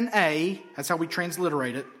ana, that's how we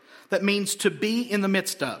transliterate it, that means to be in the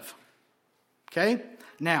midst of. Okay?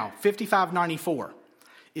 Now, 5594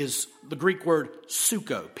 is the Greek word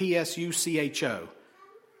suko, P-S-U-C-H-O.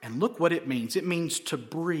 And look what it means. It means to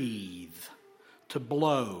breathe, to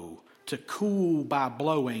blow, to cool by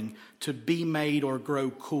blowing, to be made or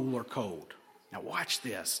grow cool or cold. Now watch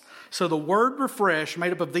this. So the word refresh,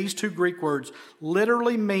 made up of these two Greek words,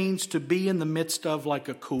 literally means to be in the midst of like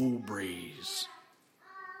a cool breeze.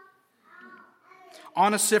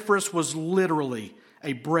 Onesiphorus was literally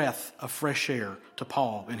a breath of fresh air to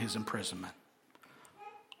Paul in his imprisonment.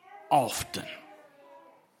 Often.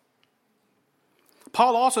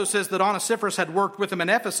 Paul also says that Onesiphorus had worked with him in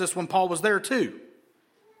Ephesus when Paul was there too.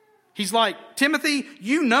 He's like, Timothy,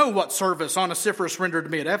 you know what service Onesiphorus rendered to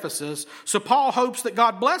me at Ephesus. So Paul hopes that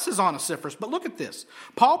God blesses Onesiphorus. But look at this.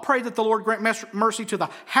 Paul prayed that the Lord grant mercy to the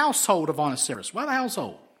household of Onesiphorus. Why the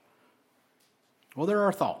household? Well, there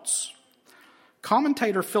are thoughts.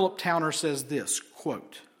 Commentator Philip Towner says this,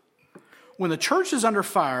 quote, when the church is under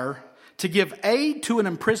fire, to give aid to an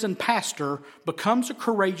imprisoned pastor becomes a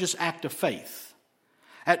courageous act of faith.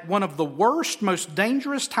 At one of the worst, most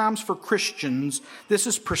dangerous times for Christians, this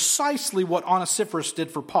is precisely what Onesiphorus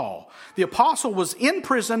did for Paul. The apostle was in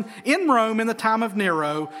prison in Rome in the time of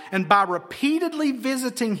Nero, and by repeatedly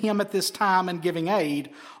visiting him at this time and giving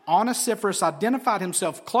aid, Onesiphorus identified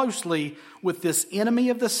himself closely with this enemy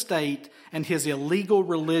of the state and his illegal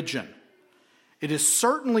religion. It is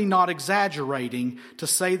certainly not exaggerating to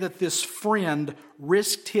say that this friend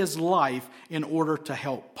risked his life in order to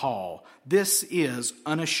help Paul. This is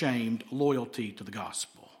unashamed loyalty to the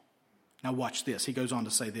gospel. Now watch this. He goes on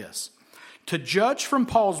to say this. To judge from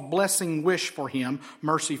Paul's blessing wish for him,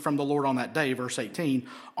 mercy from the Lord on that day, verse 18,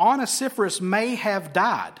 Onesiphorus may have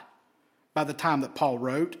died by the time that Paul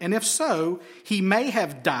wrote, and if so, he may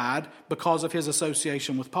have died because of his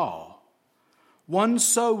association with Paul. One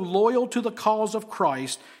so loyal to the cause of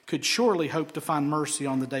Christ could surely hope to find mercy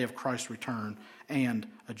on the day of Christ's return and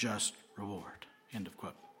a just reward. End of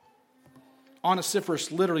quote.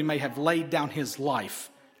 Onesiphorus literally may have laid down his life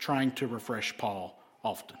trying to refresh Paul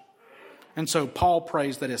often. And so Paul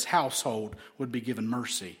prays that his household would be given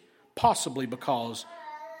mercy, possibly because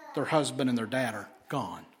their husband and their dad are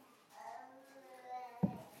gone.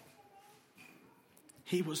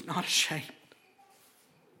 He was not ashamed.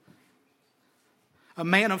 A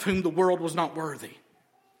man of whom the world was not worthy.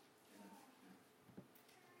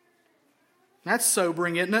 That's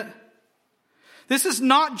sobering, isn't it? This is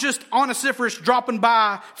not just Onesiphorus dropping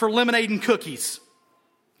by for lemonade and cookies.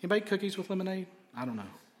 Anybody cookies with lemonade? I don't know.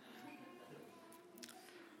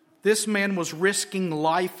 This man was risking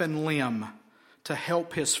life and limb to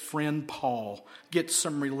help his friend Paul get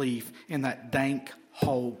some relief in that dank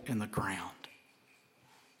hole in the ground.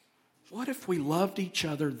 What if we loved each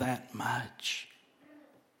other that much?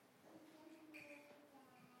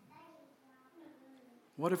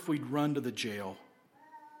 What if we'd run to the jail,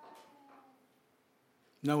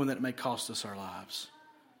 knowing that it may cost us our lives,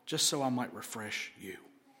 just so I might refresh you?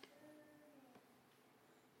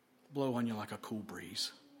 Blow on you like a cool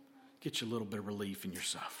breeze. Get you a little bit of relief in your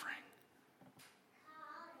suffering.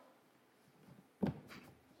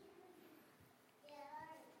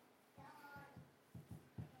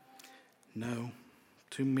 No,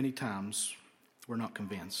 too many times we're not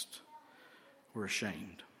convinced. We're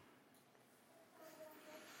ashamed.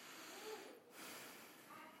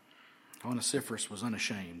 Onesiphorus was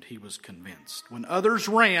unashamed. He was convinced. When others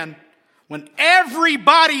ran, when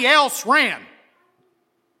everybody else ran,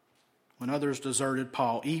 when others deserted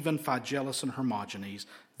Paul, even Phygellus and Hermogenes,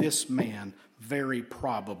 this man very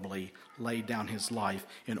probably laid down his life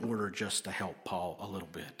in order just to help Paul a little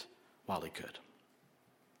bit while he could.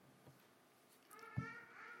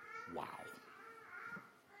 Wow.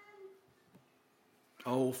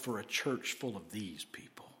 Oh, for a church full of these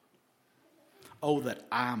people. Oh, that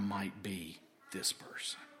I might be this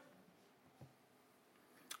person.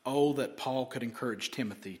 Oh, that Paul could encourage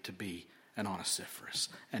Timothy to be an Onesiphorus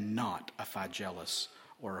and not a Phygellus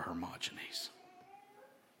or a Hermogenes.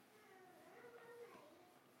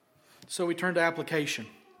 So we turn to application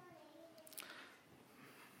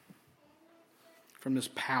from this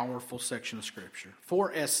powerful section of Scripture.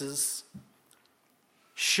 4 S's: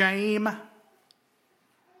 shame,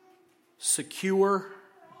 secure,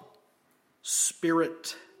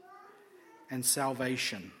 spirit, and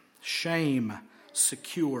salvation. Shame,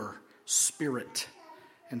 secure, spirit,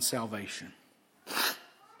 and salvation.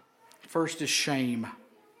 First is shame.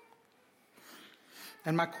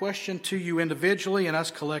 And my question to you individually and us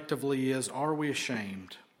collectively is, are we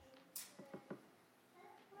ashamed?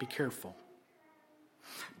 Be careful.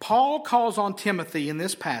 Paul calls on Timothy in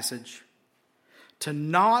this passage to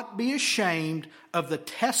not be ashamed of the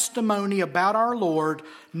testimony about our Lord,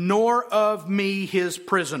 nor of me, his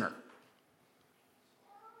prisoner.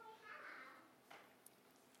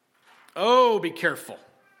 Oh, be careful.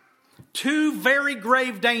 2 very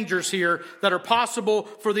grave dangers here that are possible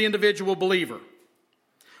for the individual believer.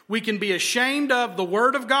 We can be ashamed of the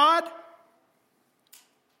Word of God,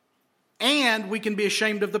 and we can be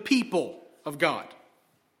ashamed of the people of God.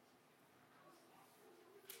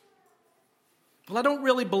 Well, I don't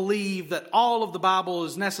really believe that all of the Bible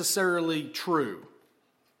is necessarily true.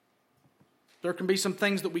 There can be some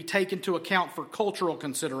things that we take into account for cultural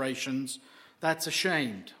considerations. That's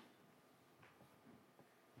ashamed.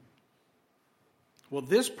 Well,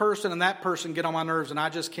 this person and that person get on my nerves and I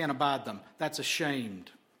just can't abide them. That's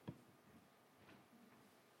ashamed.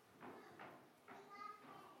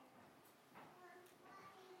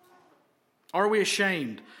 Are we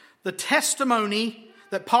ashamed? The testimony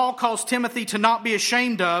that Paul calls Timothy to not be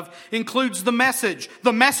ashamed of includes the message,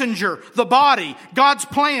 the messenger, the body, God's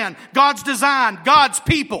plan, God's design, God's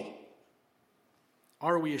people.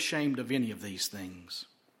 Are we ashamed of any of these things?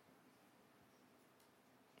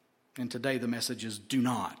 And today the message is, do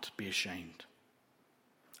not be ashamed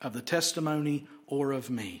of the testimony or of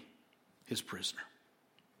me, his prisoner.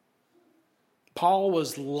 Paul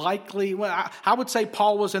was likely, I would say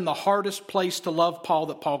Paul was in the hardest place to love Paul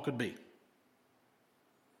that Paul could be.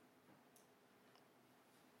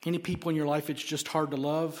 Any people in your life it's just hard to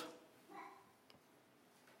love?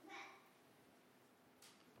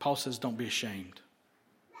 Paul says, don't be ashamed.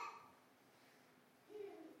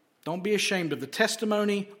 Don't be ashamed of the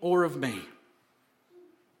testimony or of me.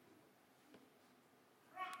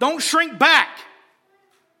 Don't shrink back.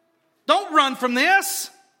 Don't run from this.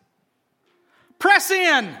 Press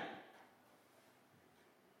in.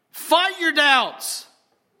 Fight your doubts.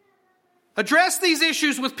 Address these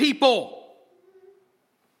issues with people.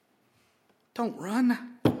 Don't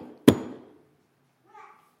run.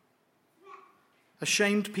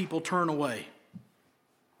 Ashamed people turn away.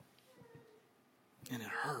 And it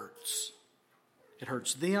hurts. It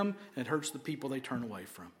hurts them, and it hurts the people they turn away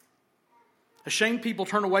from. Ashamed people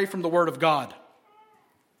turn away from the Word of God.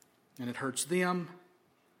 And it hurts them.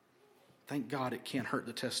 Thank God it can't hurt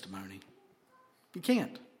the testimony. You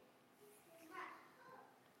can't.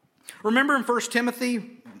 Remember in 1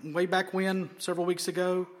 Timothy, way back when, several weeks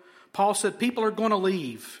ago, Paul said people are going to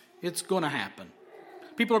leave. It's going to happen.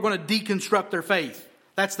 People are going to deconstruct their faith.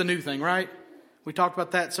 That's the new thing, right? We talked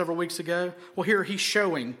about that several weeks ago. Well, here he's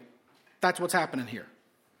showing that's what's happening here.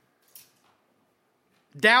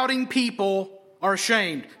 Doubting people are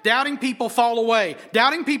ashamed. Doubting people fall away.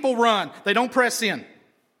 Doubting people run. They don't press in.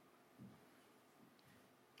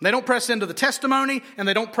 They don't press into the testimony, and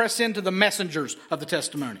they don't press into the messengers of the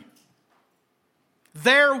testimony.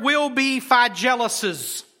 There will be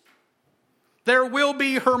Phygelluses. There will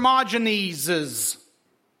be Hermogeneses.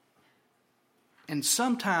 And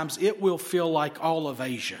sometimes it will feel like all of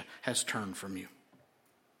Asia has turned from you.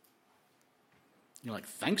 You're like,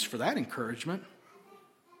 thanks for that encouragement.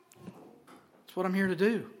 That's what I'm here to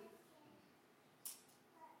do.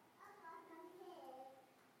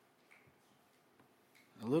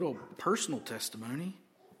 A little personal testimony.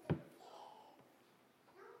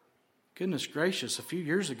 Goodness gracious, a few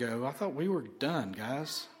years ago, I thought we were done,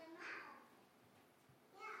 guys.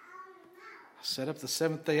 I set up the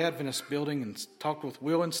Seventh-day Adventist building and talked with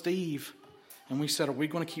Will and Steve. And we said, are we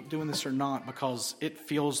going to keep doing this or not? Because it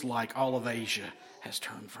feels like all of Asia has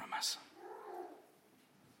turned from us.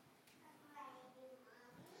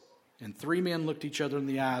 And three men looked each other in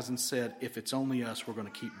the eyes and said, if it's only us, we're going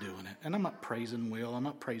to keep doing it. And I'm not praising Will. I'm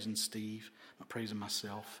not praising Steve. I'm not praising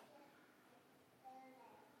myself.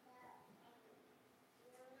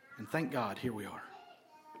 And thank God, here we are.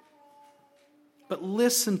 But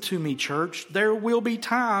listen to me, church. There will be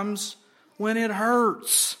times when it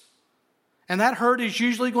hurts. And that hurt is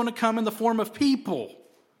usually going to come in the form of people.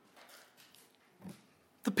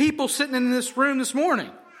 The people sitting in this room this morning.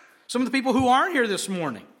 Some of the people who aren't here this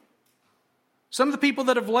morning. Some of the people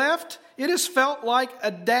that have left, it has felt like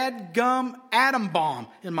a dadgum atom bomb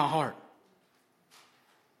in my heart.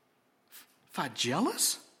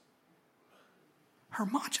 Phygellus?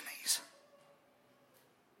 Hermogenes?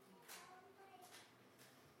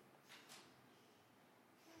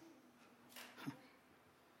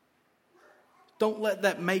 Don't let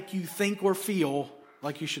that make you think or feel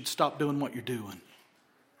like you should stop doing what you're doing.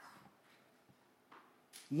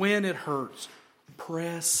 When it hurts,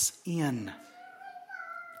 press in.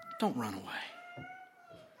 Don't run away.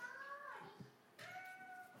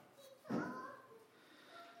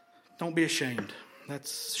 Don't be ashamed.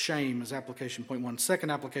 That's shame is application point 1.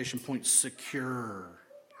 Second application point, secure.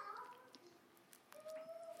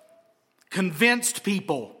 Convinced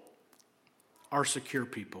people are secure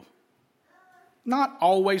people. Not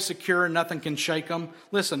always secure and nothing can shake them.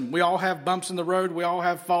 Listen, we all have bumps in the road. We all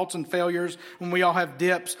have faults and failures. And we all have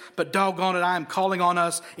dips. But doggone it, I am calling on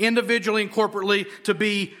us individually and corporately to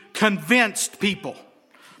be convinced people.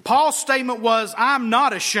 Paul's statement was, I'm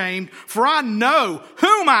not ashamed, for I know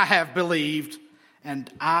whom I have believed,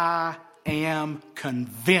 and I am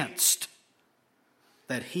convinced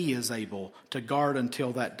that he is able to guard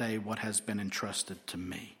until that day what has been entrusted to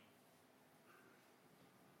me.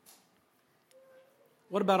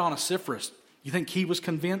 What about Onesiphorus? You think he was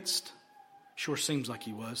convinced? Sure seems like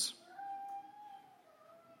he was.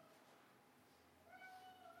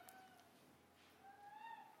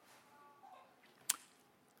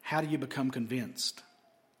 How do you become convinced?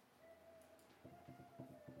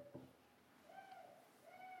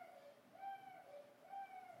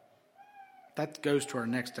 That goes to our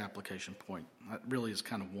next application point. That really is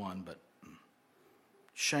kind of one, but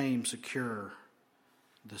shame, secure,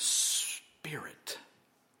 the Spirit.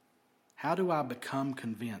 How do I become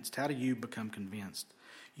convinced? How do you become convinced?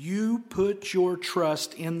 You put your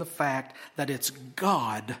trust in the fact that it's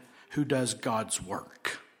God who does God's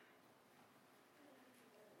work.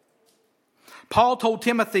 Paul told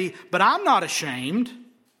Timothy, but I'm not ashamed,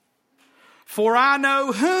 for I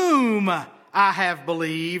know whom I have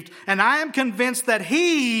believed, and I am convinced that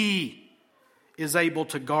he is able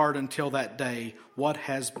to guard until that day what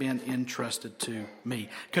has been entrusted to me.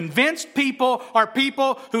 Convinced people are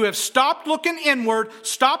people who have stopped looking inward,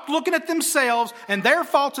 stopped looking at themselves and their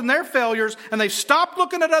faults and their failures, and they've stopped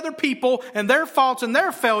looking at other people and their faults and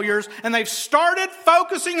their failures, and they've started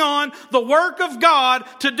focusing on the work of God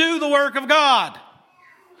to do the work of God.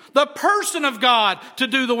 The person of God to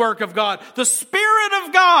do the work of God. The Spirit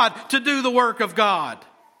of God to do the work of God.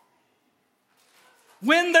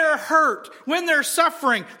 When they're hurt, when they're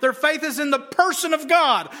suffering, their faith is in the person of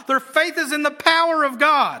God. Their faith is in the power of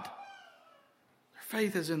God. Their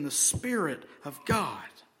faith is in the Spirit of God.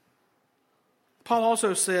 Paul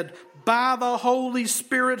also said, by the Holy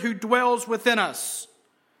Spirit who dwells within us,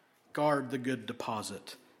 guard the good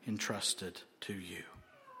deposit entrusted to you.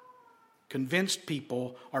 Convinced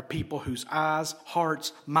people are people whose eyes,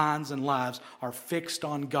 hearts, minds, and lives are fixed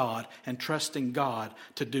on God and trusting God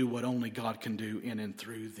to do what only God can do in and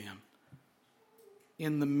through them.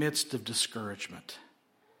 In the midst of discouragement,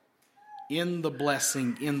 in the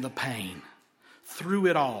blessing, in the pain, through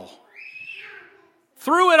it all,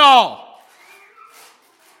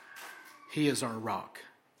 He is our rock.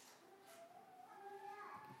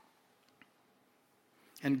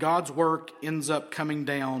 And God's work ends up coming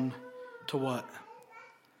down to what?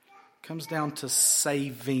 Comes down to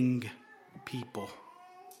saving people.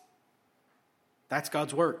 That's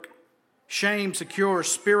God's work. Shame, secure,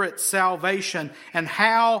 spirit, salvation. And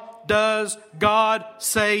how does God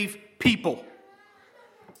save people?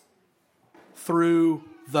 Through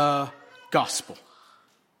the gospel.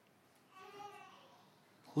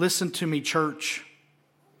 Listen to me, church.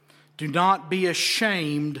 Do not be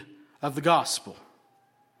ashamed of the gospel.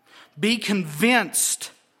 Be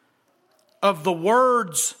convinced of the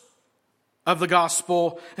words of the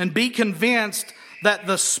gospel and be convinced that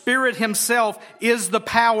the Spirit Himself is the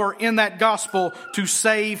power in that gospel to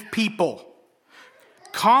save people.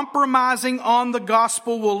 Compromising on the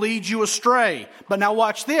gospel will lead you astray. But now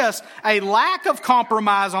watch this. A lack of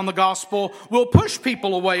compromise on the gospel will push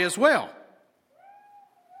people away as well.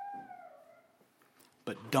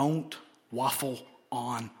 But don't waffle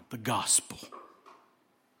on the gospel.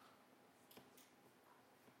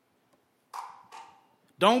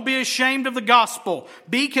 Don't be ashamed of the gospel.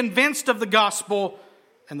 Be convinced of the gospel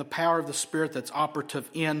and the power of the Spirit that's operative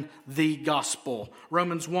in the gospel.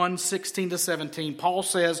 Romans 1:16-17, Paul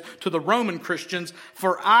says to the Roman Christians,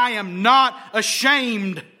 for I am not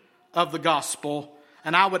ashamed of the gospel.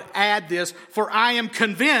 And I would add this, for I am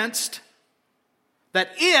convinced that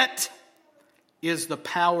it is the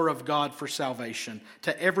power of God for salvation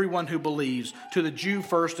to everyone who believes, to the Jew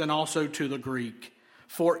first and also to the Greek.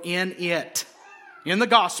 For in it, in the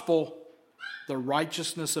gospel, the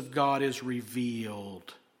righteousness of God is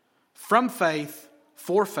revealed. From faith,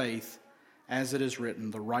 for faith, as it is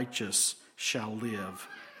written, the righteous shall live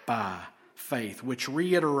by faith. Which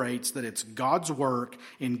reiterates that it's God's work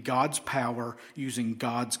in God's power using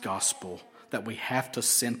God's gospel that we have to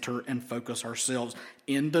center and focus ourselves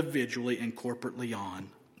individually and corporately on.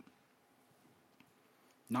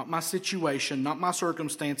 Not my situation, not my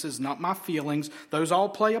circumstances, not my feelings. Those all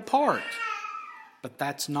play a part. But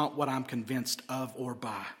that's not what I'm convinced of or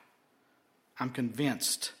by. I'm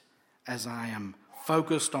convinced as I am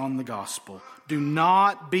focused on the gospel. Do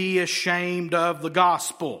not be ashamed of the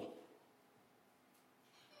gospel.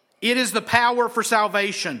 It is the power for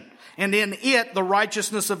salvation, and in it the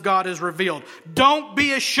righteousness of God is revealed. Don't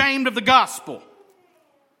be ashamed of the gospel.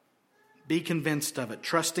 Be convinced of it,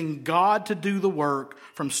 trusting God to do the work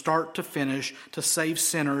from start to finish to save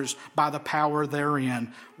sinners by the power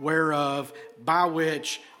therein, whereof, by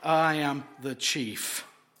which I am the chief.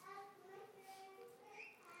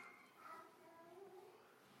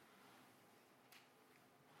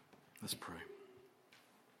 Let's pray.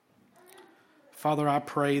 Father, I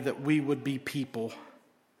pray that we would be people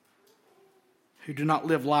who do not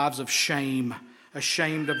live lives of shame,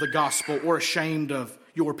 ashamed of the gospel or ashamed of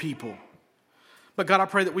your people. But God, I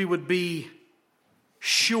pray that we would be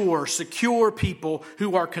sure, secure people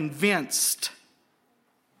who are convinced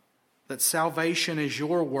that salvation is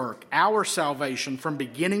your work. Our salvation from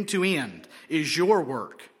beginning to end is your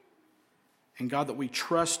work. And God, that we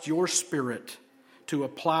trust your Spirit to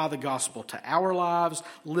apply the gospel to our lives,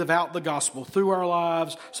 live out the gospel through our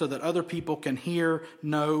lives so that other people can hear,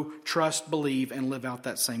 know, trust, believe, and live out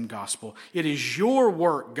that same gospel. It is your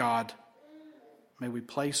work, God. May we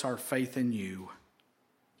place our faith in you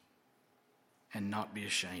and not be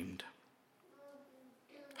ashamed.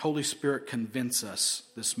 Holy Spirit, convince us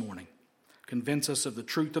this morning. Convince us of the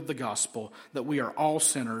truth of the gospel, that we are all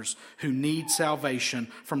sinners who need salvation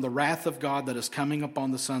from the wrath of God that is coming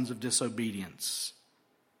upon the sons of disobedience.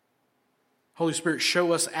 Holy Spirit,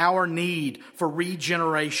 show us our need for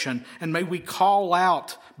regeneration, and may we call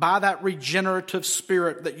out by that regenerative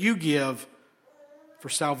Spirit that you give for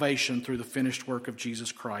salvation through the finished work of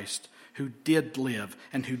Jesus Christ, who did live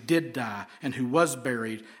and who did die and who was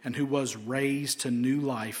buried and who was raised to new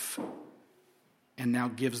life and now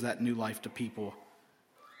gives that new life to people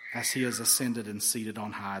as he has ascended and seated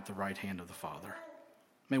on high at the right hand of the Father.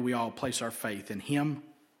 May we all place our faith in him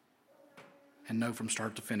and know from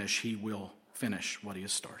start to finish he will finish what he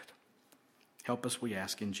has started. Help us, we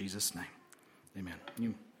ask, in Jesus' name. Amen.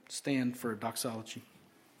 You stand for doxology,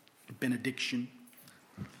 benediction.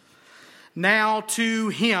 Now to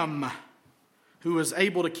him who is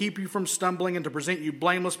able to keep you from stumbling and to present you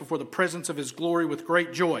blameless before the presence of his glory with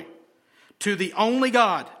great joy. To the only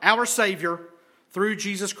God, our Savior, through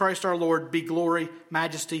Jesus Christ our Lord, be glory,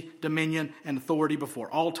 majesty, dominion, and authority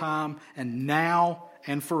before all time, and now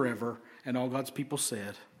and forever. And all God's people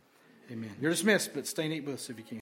said, amen. You're dismissed, but stay and eat with us if you can.